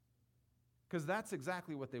 Because that's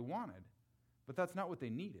exactly what they wanted, but that's not what they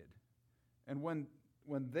needed. And when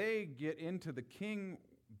they get into the king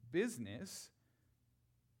business,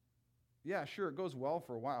 yeah, sure, it goes well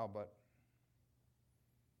for a while, but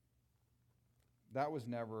that was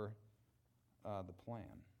never the plan.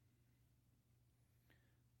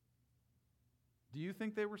 Do you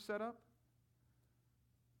think they were set up?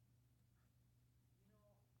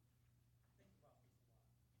 Think about this a lot. Like you said, they wanted a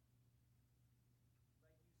king, but maybe early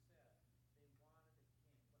on, God would have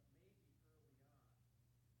said,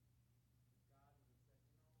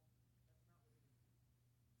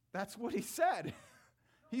 That's what he said.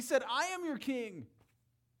 He said, I am your king. Right.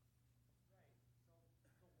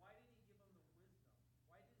 So why did he give them the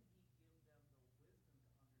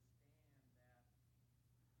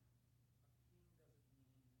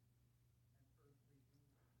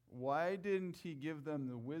Why didn't he give them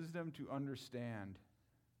the wisdom to understand?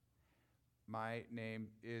 My name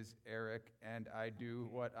is Eric, and I do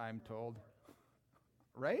what I'm told.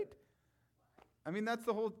 Right? I mean, that's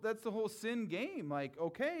the whole sin game. Like,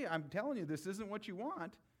 okay, I'm telling you, this isn't what you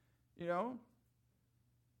want. You know?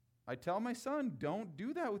 I tell my son, don't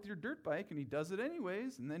do that with your dirt bike, and he does it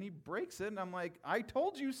anyways, and then he breaks it, and I'm like, I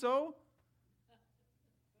told you so.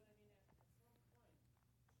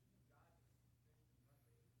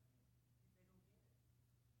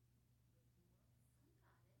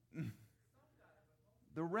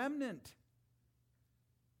 The remnant.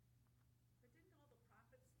 But didn't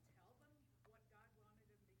all the prophets tell them what God wanted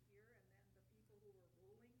them to hear, and then the people who were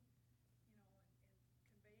ruling, and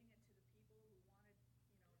conveying it to the people who wanted,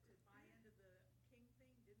 to buy into the king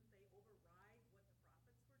thing, didn't they override what the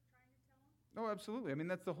prophets were trying to tell them? Oh, absolutely. I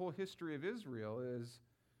mean, that's the whole history of Israel, is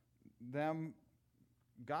them,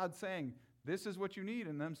 God saying, this is what you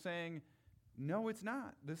need, and them saying, no, it's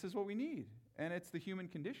not. This is what we need. And it's the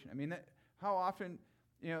human condition. I mean, how often,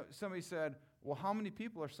 somebody said, well, how many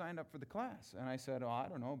people are signed up for the class? And I said, I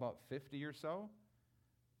don't know, about 50 or so.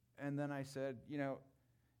 And then I said,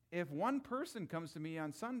 if one person comes to me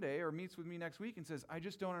on Sunday or meets with me next week and says, I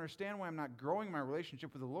just don't understand why I'm not growing my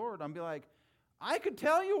relationship with the Lord, I'll be like, I could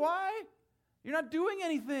tell you why. You're not doing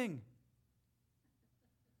anything.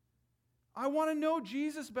 I want to know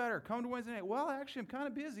Jesus better. Come to Wednesday night. Well, actually, I'm kind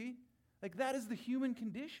of busy. Like, that is the human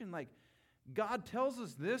condition. Like, God tells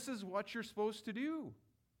us this is what you're supposed to do.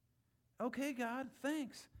 Okay, God,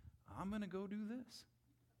 thanks. I'm going to go do this.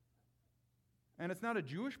 And it's not a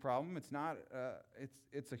Jewish problem. It's not.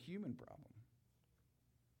 It's a human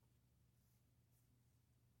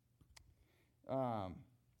problem.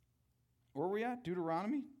 Where are we at?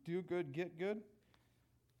 Deuteronomy? Do good, get good.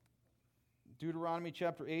 Deuteronomy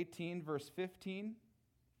chapter 18, verse 15.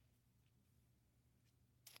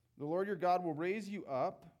 The Lord your God will raise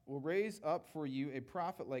up for you a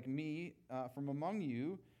prophet like me from among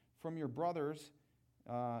you, from your brothers.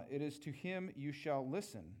 It is to him you shall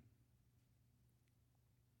listen.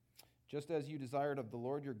 Just as you desired of the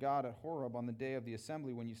Lord your God at Horeb on the day of the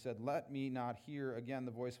assembly, when you said, let me not hear again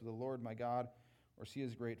the voice of the Lord my God, or see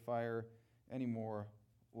his great fire anymore,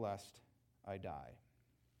 lest I die.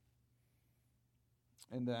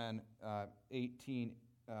 And then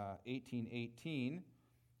 18:18,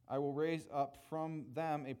 I will raise up from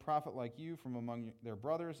them a prophet like you from among their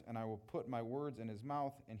brothers, and I will put my words in his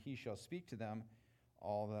mouth, and he shall speak to them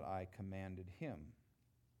all that I commanded him.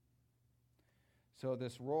 So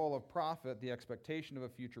this role of prophet, the expectation of a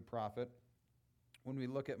future prophet, when we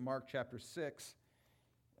look at Mark chapter 6,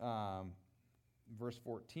 verse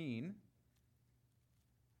 14,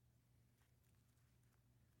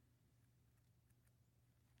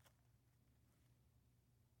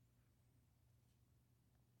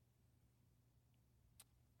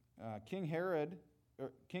 King Herod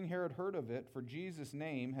heard of it, for Jesus'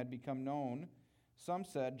 name had become known. Some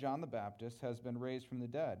said John the Baptist has been raised from the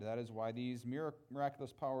dead. That is why these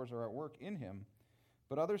miraculous powers are at work in him.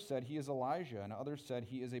 But others said he is Elijah, and others said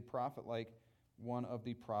he is a prophet like one of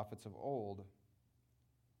the prophets of old.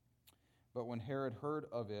 But when Herod heard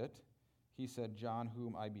of it, he said, John,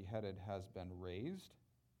 whom I beheaded, has been raised.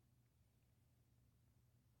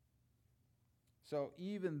 So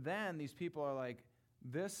even then, these people are like,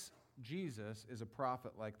 this Jesus is a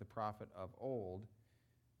prophet like the prophet of old.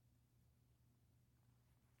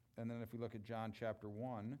 And then if we look at John chapter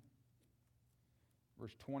 1,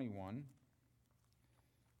 verse 21,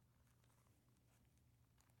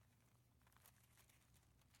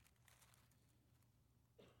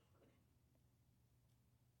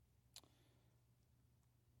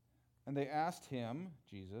 and they asked him,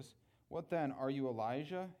 Jesus, what then? Are you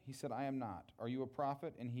Elijah? He said, I am not. Are you a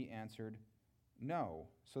prophet? And he answered, no.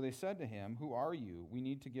 So they said to him, who are you? We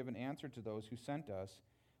need to give an answer to those who sent us.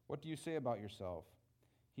 What do you say about yourself?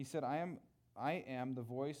 He said, I am the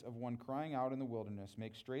voice of one crying out in the wilderness,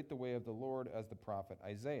 make straight the way of the Lord, as the prophet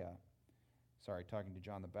Isaiah. Sorry, talking to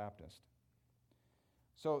John the Baptist.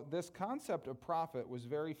 So this concept of prophet was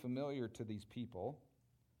very familiar to these people.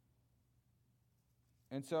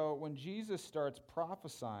 And so when Jesus starts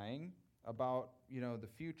prophesying about, the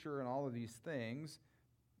future and all of these things,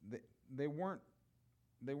 they weren't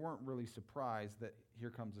really surprised that here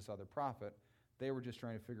comes this other prophet. They were just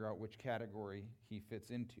trying to figure out which category he fits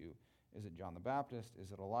into. Is it John the Baptist?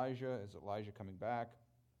 Is it Elijah? Is Elijah coming back?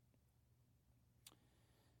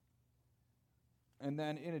 And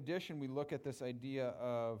then in addition, we look at this idea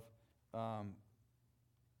of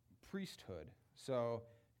priesthood. So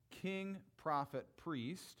king, prophet,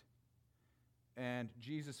 priest, and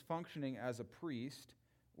Jesus functioning as a priest.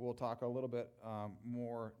 We'll talk a little bit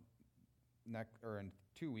more in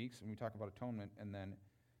 2 weeks when we talk about atonement, and then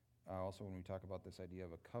also when we talk about this idea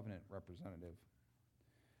of a covenant representative.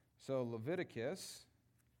 So Leviticus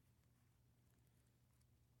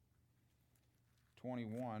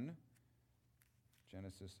 21,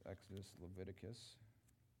 Genesis, Exodus, Leviticus.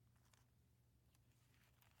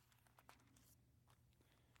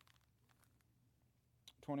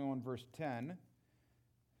 Verse 10,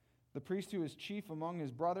 the priest who is chief among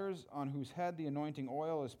his brothers, on whose head the anointing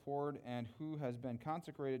oil is poured, and who has been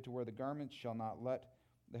consecrated to wear the garments, shall not let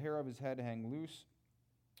the hair of his head hang loose,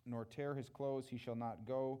 nor tear his clothes. He shall not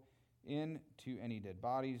go in to any dead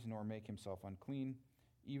bodies, nor make himself unclean,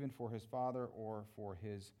 even for his father or for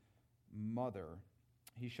his mother.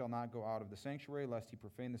 He shall not go out of the sanctuary, lest he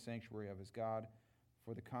profane the sanctuary of his God.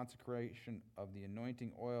 For the consecration of the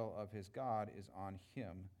anointing oil of his God is on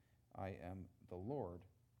him. I am the Lord.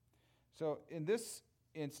 So in this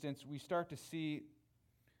instance, we start to see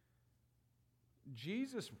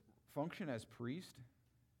Jesus' function as priest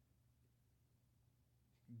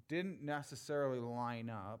didn't necessarily line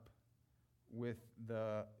up with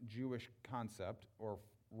the Jewish concept or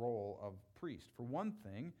role of priest. For one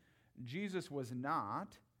thing, Jesus was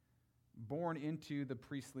not born into the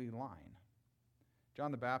priestly line.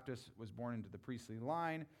 John the Baptist was born into the priestly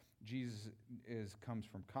line. Jesus comes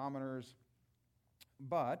from commoners.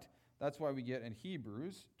 But that's why we get in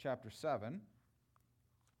Hebrews chapter 7,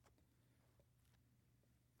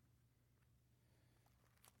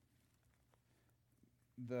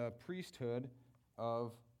 the priesthood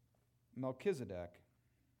of Melchizedek.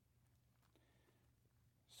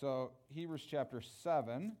 So Hebrews chapter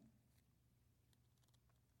 7,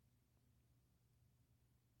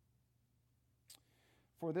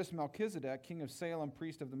 for this Melchizedek, king of Salem,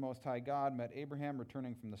 priest of the Most High God, met Abraham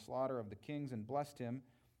returning from the slaughter of the kings and blessed him.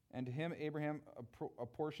 And to him Abraham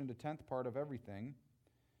apportioned a tenth part of everything.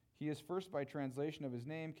 He is first by translation of his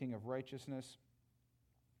name, king of righteousness.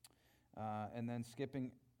 And then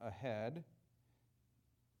skipping ahead,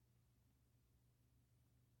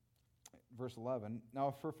 verse 11. Now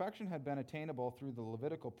if perfection had been attainable through the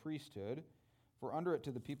Levitical priesthood, for under it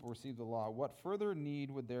to the people received the law, what further need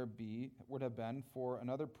would have been for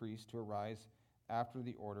another priest to arise after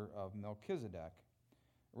the order of Melchizedek,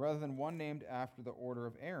 rather than one named after the order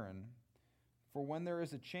of Aaron? For when there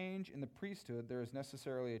is a change in the priesthood, there is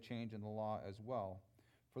necessarily a change in the law as well.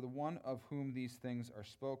 For the one of whom these things are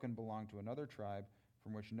spoken belonged to another tribe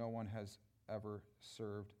from which no one has ever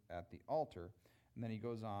served at the altar. And then he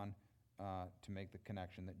goes on to make the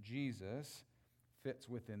connection that Jesus fits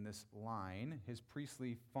within this line. His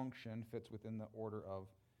priestly function fits within the order of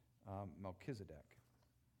Melchizedek.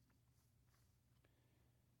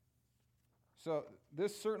 So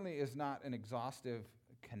this certainly is not an exhaustive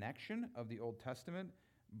connection of the Old Testament,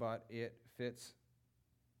 but it fits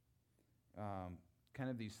kind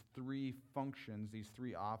of these three functions, these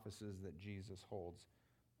three offices that Jesus holds: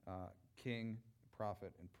 king,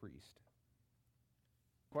 prophet, and priest.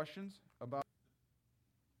 Questions about?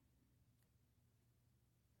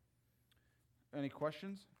 Any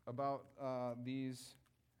questions about these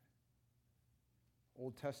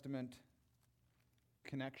Old Testament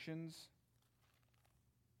connections?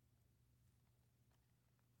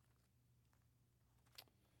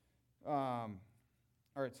 All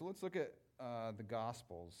right, so let's look at the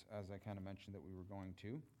Gospels, as I kind of mentioned that we were going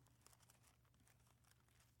to.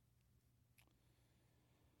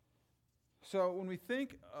 So when we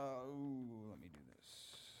think, let me do this.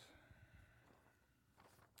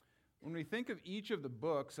 When we think of each of the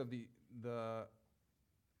books of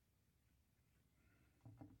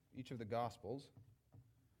each of the Gospels,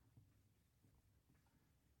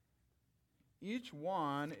 each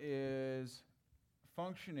one is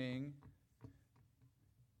functioning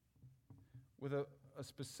with a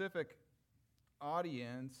specific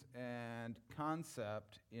audience and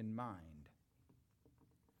concept in mind.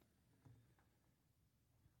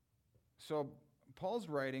 So Paul's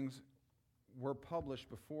writings were published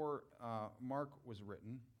before Mark was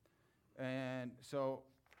written, and so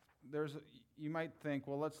you might think,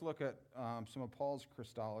 well, let's look at some of Paul's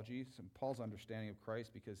Christology, some Paul's understanding of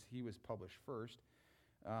Christ, because he was published first.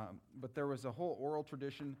 But there was a whole oral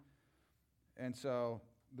tradition, and so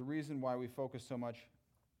the reason why we focus so much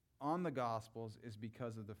on the Gospels is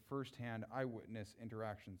because of the firsthand eyewitness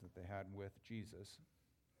interactions that they had with Jesus.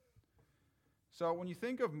 So when you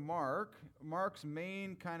think of Mark's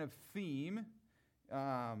main kind of theme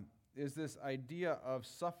is this idea of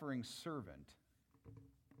suffering servant.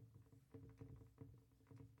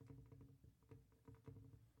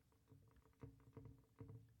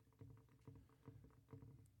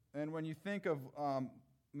 And when you think of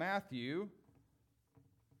Matthew,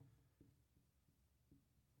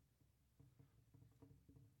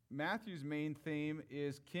 Matthew's main theme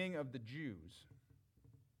is King of the Jews.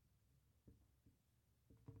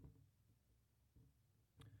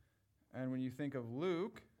 And when you think of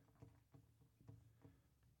Luke,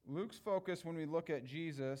 Luke's focus when we look at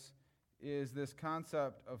Jesus is this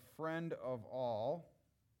concept of friend of all.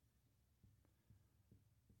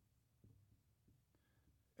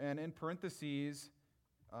 And in parentheses,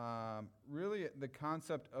 really the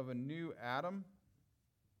concept of a new Adam,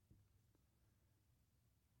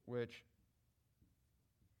 which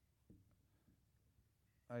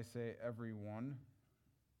I say everyone.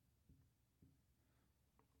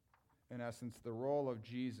 In essence, the role of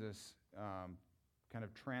Jesus kind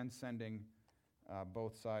of transcending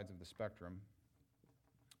both sides of the spectrum.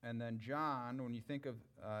 And then John, when you think of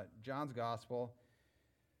John's gospel,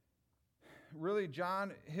 really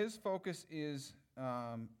John, his focus is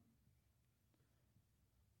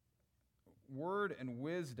word and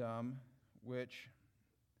wisdom, which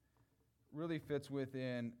really fits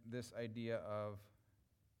within this idea of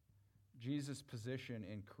Jesus' position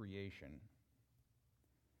in creation.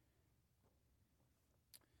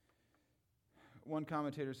 One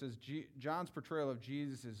commentator says John's portrayal of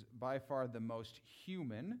Jesus is by far the most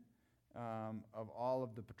human of all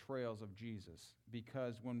of the portrayals of Jesus.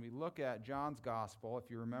 Because when we look at John's gospel, if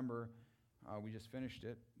you remember, we just finished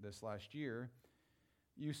it this last year,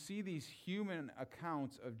 you see these human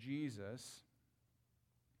accounts of Jesus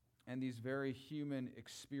and these very human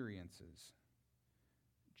experiences.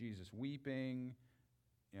 Jesus weeping,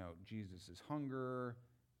 Jesus' hunger,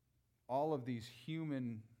 all of these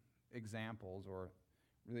human examples, or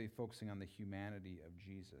really focusing on the humanity of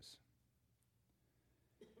Jesus.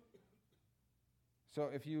 So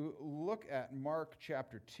if you look at Mark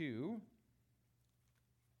chapter 2,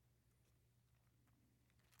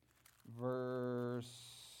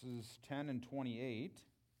 verses 10 and 28,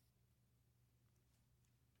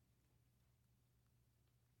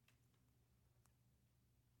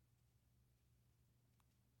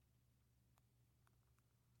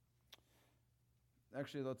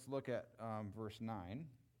 actually, let's look at verse 9.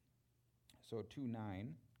 So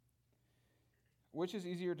 2:9. Which is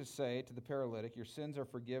easier to say to the paralytic, your sins are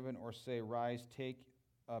forgiven, or say, rise, take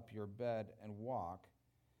up your bed and walk?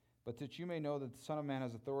 But that you may know that the Son of Man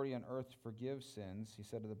has authority on earth to forgive sins, he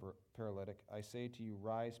said to the paralytic, I say to you,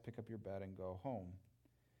 rise, pick up your bed, and go home.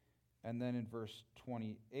 And then in verse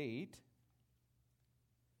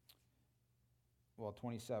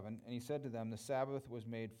 27, and he said to them, the Sabbath was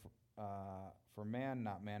made for man,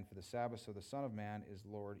 not man for the Sabbath, so the Son of Man is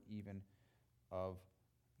Lord even of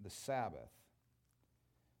the Sabbath.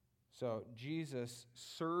 So Jesus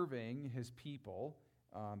serving his people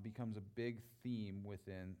becomes a big theme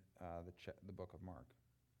within the book of Mark.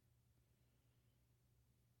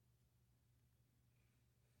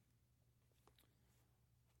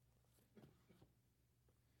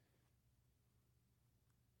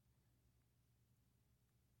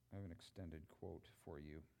 I have an extended quote for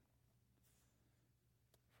you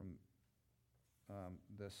from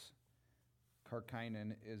this.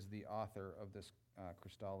 Karkainen is the author of this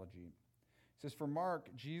Christology. It says, for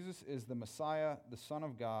Mark, Jesus is the Messiah, the Son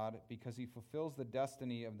of God, because he fulfills the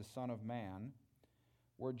destiny of the Son of Man.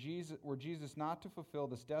 Were Jesus not to fulfill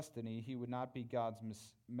this destiny, he would not be God's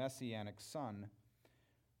messianic Son.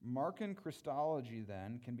 Markan Christology,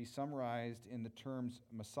 then, can be summarized in the terms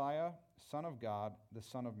Messiah, Son of God, the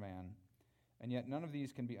Son of Man. And yet none of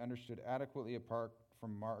these can be understood adequately apart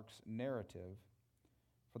from Mark's narrative.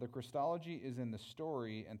 For the Christology is in the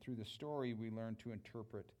story, and through the story we learn to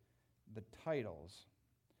interpret the titles.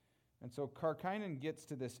 And so Karkainen gets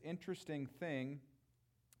to this interesting thing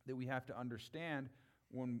that we have to understand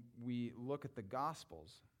when we look at the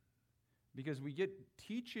Gospels. Because we get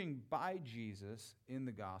teaching by Jesus in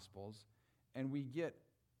the Gospels, and we get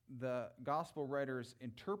the Gospel writer's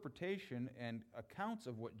interpretation and accounts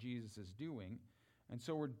of what Jesus is doing. And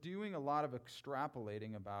so we're doing a lot of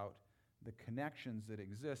extrapolating about the connections that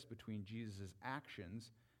exist between Jesus'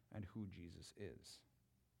 actions and who Jesus is.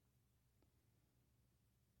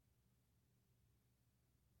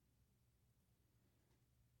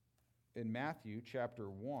 In Matthew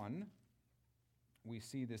chapter 1, we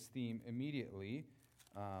see this theme immediately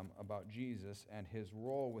about Jesus and his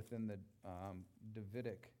role within the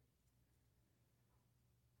Davidic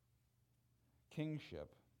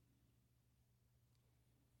kingship.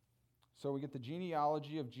 So we get the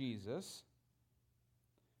genealogy of Jesus.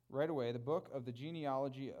 Right away, the book of the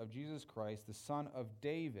genealogy of Jesus Christ, the son of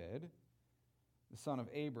David, the son of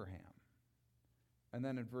Abraham. And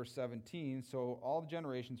then in verse 17, so all the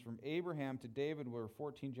generations from Abraham to David were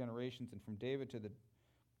 14 generations, and from David to the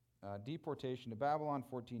deportation to Babylon,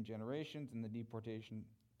 14 generations, and the deportation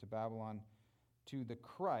to Babylon, to the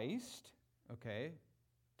Christ, okay,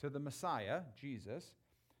 to the Messiah, Jesus,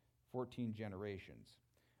 14 generations.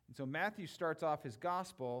 And so Matthew starts off his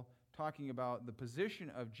gospel talking about the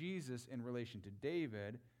position of Jesus in relation to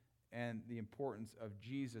David and the importance of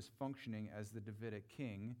Jesus functioning as the Davidic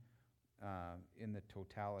king in the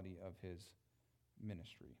totality of his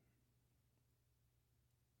ministry.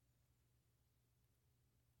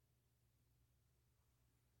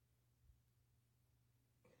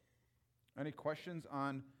 Any questions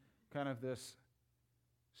on kind of this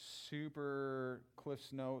super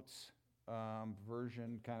Cliff's Notes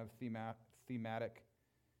version, kind of thematic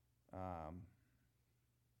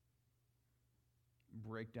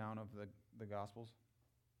breakdown of the Gospels?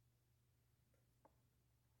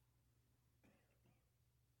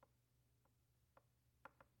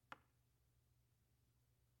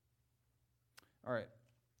 All right.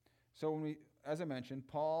 So as I mentioned,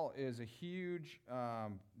 Paul is a huge,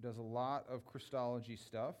 does a lot of Christology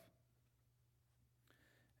stuff.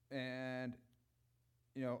 And,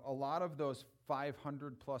 a lot of those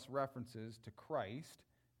 500 plus references to Christ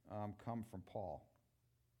come from Paul.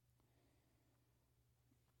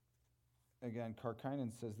 Again,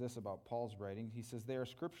 Karkainen says this about Paul's writing. He says, they are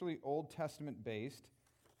scripturally Old Testament based,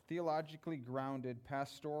 theologically grounded,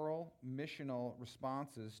 pastoral, missional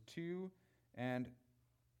responses to and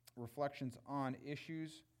reflections on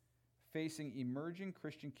issues facing emerging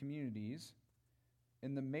Christian communities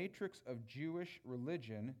in the matrix of Jewish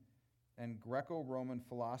religion and Greco-Roman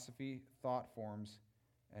philosophy, thought forms,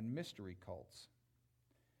 and mystery cults.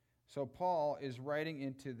 So Paul is writing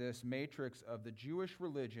into this matrix of the Jewish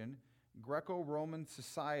religion, Greco-Roman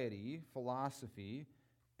society, philosophy,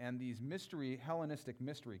 and these Hellenistic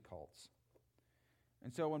mystery cults.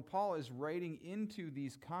 And so when Paul is writing into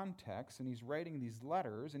these contexts, and he's writing these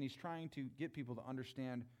letters, and he's trying to get people to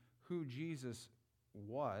understand who Jesus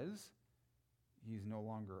was, he's no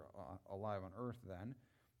longer alive on earth then,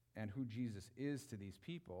 and who Jesus is to these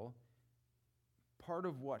people, part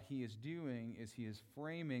of what he is doing is he is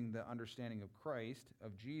framing the understanding of Christ,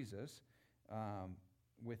 of Jesus,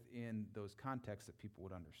 within those contexts that people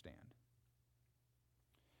would understand.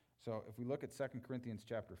 So if we look at 2 Corinthians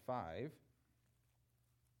chapter 5,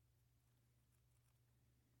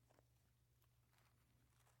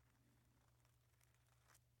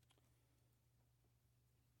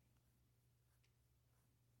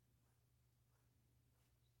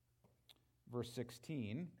 verse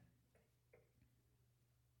 16,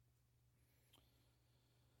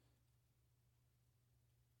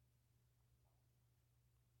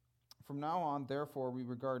 from now on, therefore, we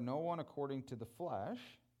regard no one according to the flesh.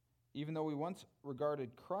 Even though we once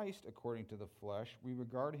regarded Christ according to the flesh, we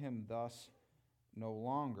regard him thus no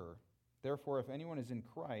longer. Therefore, if anyone is in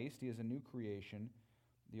Christ, he is a new creation.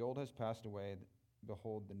 The old has passed away.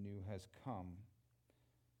 Behold, the new has come.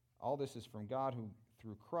 All this is from God, who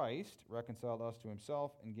through Christ reconciled us to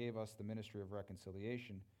himself and gave us the ministry of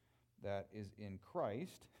reconciliation that is in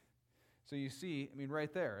Christ. So you see,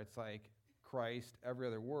 right there, it's like Christ, every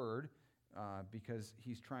other word, because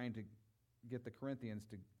he's trying to get the Corinthians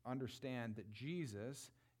to understand that Jesus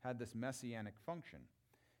had this messianic function.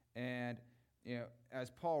 And, as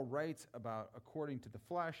Paul writes about according to the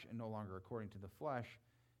flesh and no longer according to the flesh,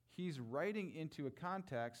 he's writing into a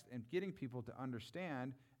context and getting people to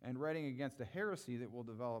understand and writing against a heresy that will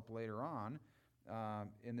develop later on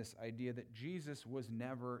in this idea that Jesus was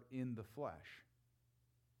never in the flesh.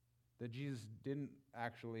 That Jesus didn't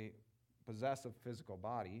actually possess a physical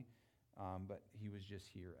body, but he was just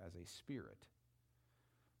here as a spirit.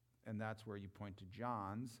 And that's where you point to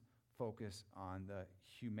John's focus on the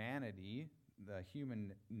humanity, the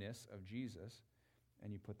humanness of Jesus,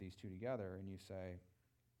 and you put these two together and you say,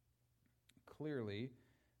 clearly,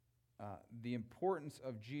 the importance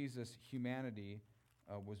of Jesus' humanity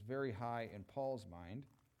was very high in Paul's mind,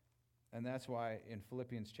 and that's why in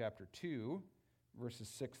Philippians chapter 2, verses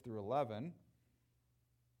 6 through 11,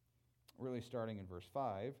 really starting in verse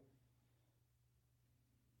 5,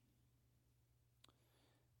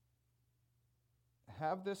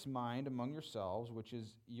 have this mind among yourselves, which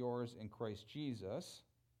is yours in Christ Jesus,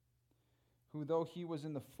 who though he was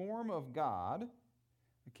in the form of God,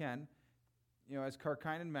 again, as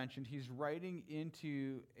Karkainen mentioned, he's writing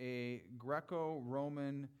into a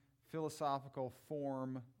Greco-Roman philosophical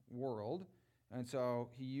form world, and so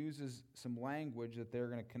he uses some language that they're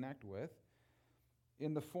going to connect with.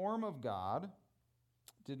 In the form of God,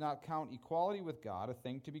 did not count equality with God a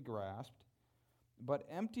thing to be grasped, but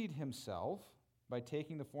emptied himself by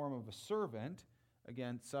taking the form of a servant,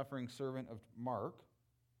 again, suffering servant of Mark,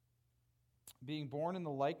 being born in the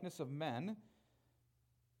likeness of men,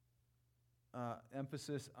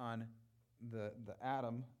 emphasis on the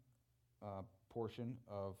Adam portion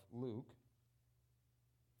of Luke.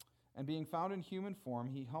 And being found in human form,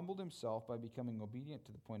 he humbled himself by becoming obedient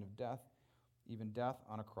to the point of death, even death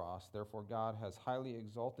on a cross. Therefore God has highly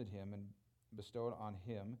exalted him and bestowed on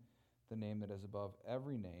him the name that is above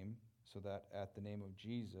every name, so that at the name of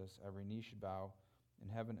Jesus every knee should bow in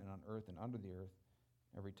heaven and on earth and under the earth,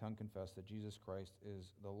 every tongue confess that Jesus Christ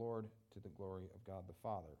is the Lord, to the glory of God the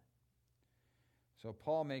Father. So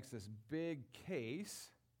Paul makes this big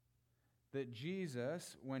case that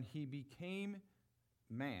Jesus, when he became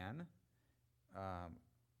man,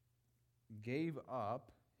 gave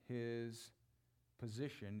up his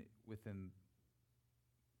position within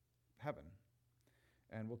heaven.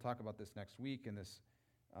 And we'll talk about this next week in this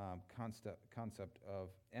concept of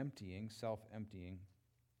emptying, self-emptying,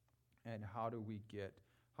 and how do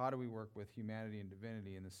we work with humanity and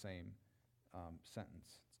divinity in the same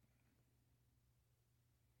sentence.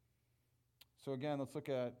 So again, let's look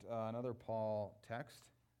at another Paul text,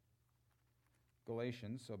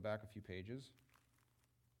 Galatians, so back a few pages.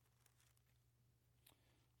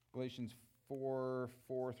 Galatians 4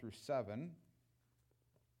 through 7.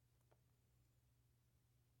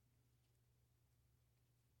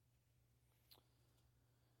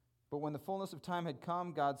 But when the fullness of time had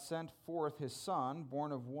come, God sent forth his Son,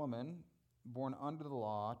 born of woman, born under the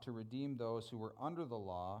law, to redeem those who were under the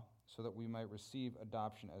law, so that we might receive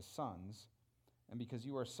adoption as sons. And because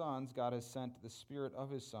you are sons, God has sent the Spirit of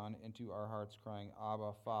his Son into our hearts, crying,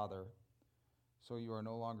 Abba, Father. So you are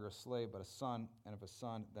no longer a slave, but a son, and if a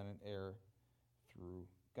son, then an heir through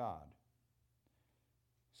God.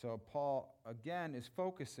 So Paul, again, is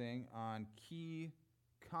focusing on key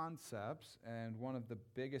concepts, and one of the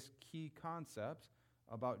biggest key concepts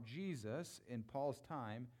about Jesus in Paul's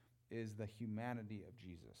time is the humanity of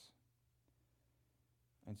Jesus.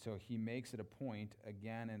 And so he makes it a point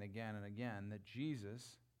again and again and again that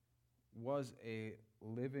Jesus was a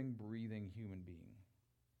living, breathing human being.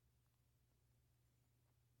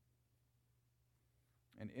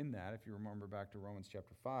 And in that, if you remember back to Romans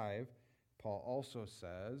chapter 5, Paul also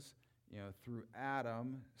says, through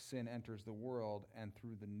Adam, sin enters the world, and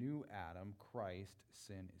through the new Adam, Christ,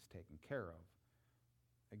 sin is taken care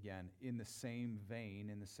of. Again, in the same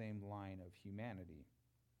vein, in the same line of humanity.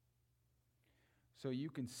 So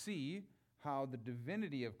you can see how the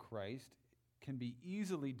divinity of Christ can be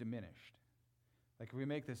easily diminished. Like if we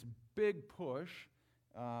make this big push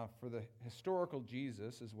for the historical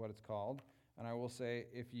Jesus, is what it's called, and I will say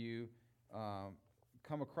if you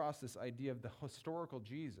come across this idea of the historical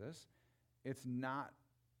Jesus, it's not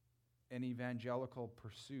an evangelical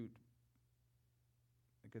pursuit.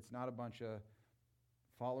 Like it's not a bunch of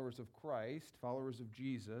followers of Christ, followers of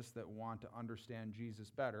Jesus that want to understand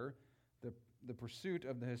Jesus better. The pursuit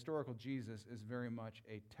of the historical Jesus is very much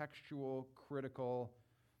a textual, critical,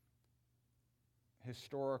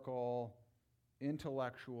 historical,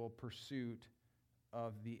 intellectual pursuit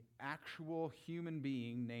of the actual human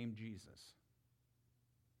being named Jesus.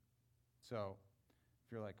 So,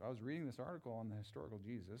 if you're like, I was reading this article on the historical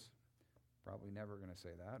Jesus, probably never going to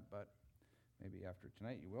say that, but maybe after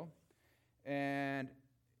tonight you will. And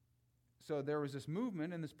so there was this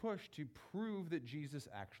movement and this push to prove that Jesus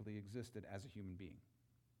actually existed as a human being.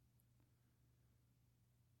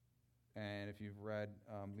 And if you've read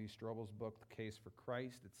Lee Strobel's book, The Case for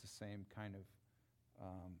Christ, it's the same kind of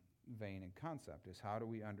vein and concept, is how do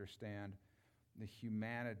we understand the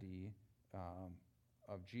humanity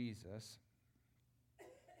of Jesus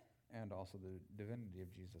and also the divinity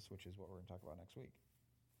of Jesus, which is what we're going to talk about next week.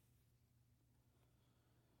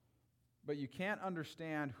 But you can't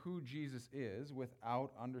understand who Jesus is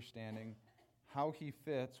without understanding how he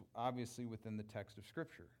fits, obviously, within the text of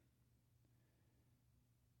Scripture.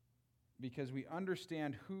 Because we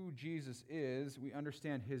understand who Jesus is, we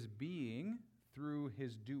understand his being through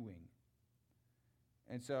his doing.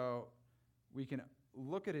 And so we can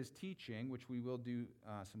look at his teaching, which we will do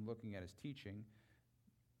some looking at his teaching,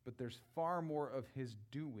 but there's far more of his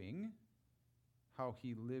doing, how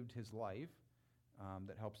he lived his life,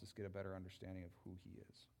 that helps us get a better understanding of who he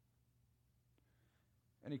is.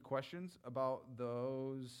 Any questions about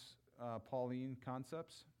those Pauline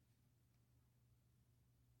concepts?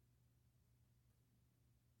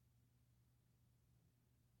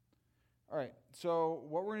 All right, so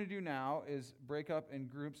what we're going to do now is break up in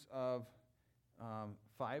groups of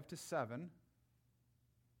 5 to 7.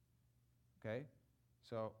 Okay,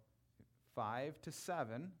 so 5 to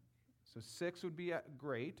 7. So 6 would be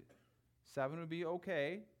great. 7 would be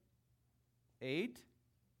okay. 8,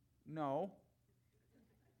 no.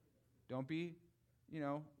 Don't be,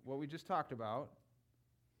 what we just talked about.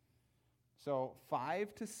 So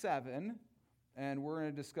 5 to 7, and we're going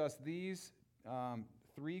to discuss these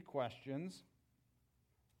 3 questions.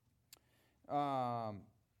 I'm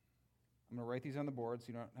going to write these on the board so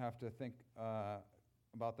you don't have to think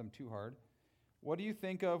about them too hard. What do you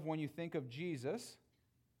think of when you think of Jesus?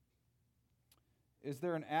 Is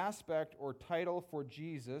there an aspect or title for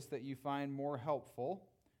Jesus that you find more helpful?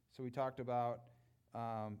 So we talked about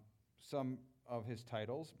some of his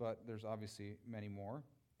titles, but there's obviously many more.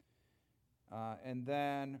 And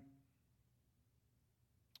then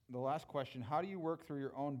the last question, how do you work through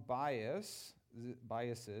your own biases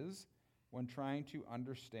when trying to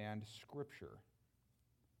understand Scripture?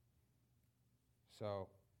 So,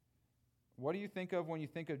 what do you think of when you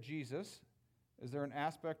think of Jesus? Is there an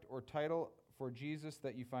aspect or title for Jesus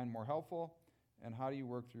that you find more helpful? And how do you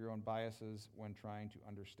work through your own biases when trying to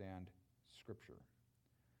understand Scripture?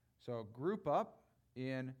 So, group up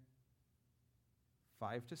in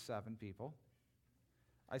 5 to 7 people.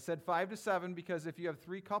 I said 5 to 7 because if you have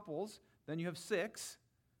 3 couples, then you have 6.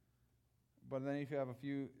 But then if you have a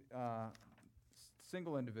few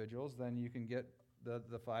single individuals, then you can get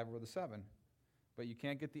the 5 or the 7. But you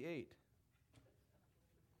can't get the 8.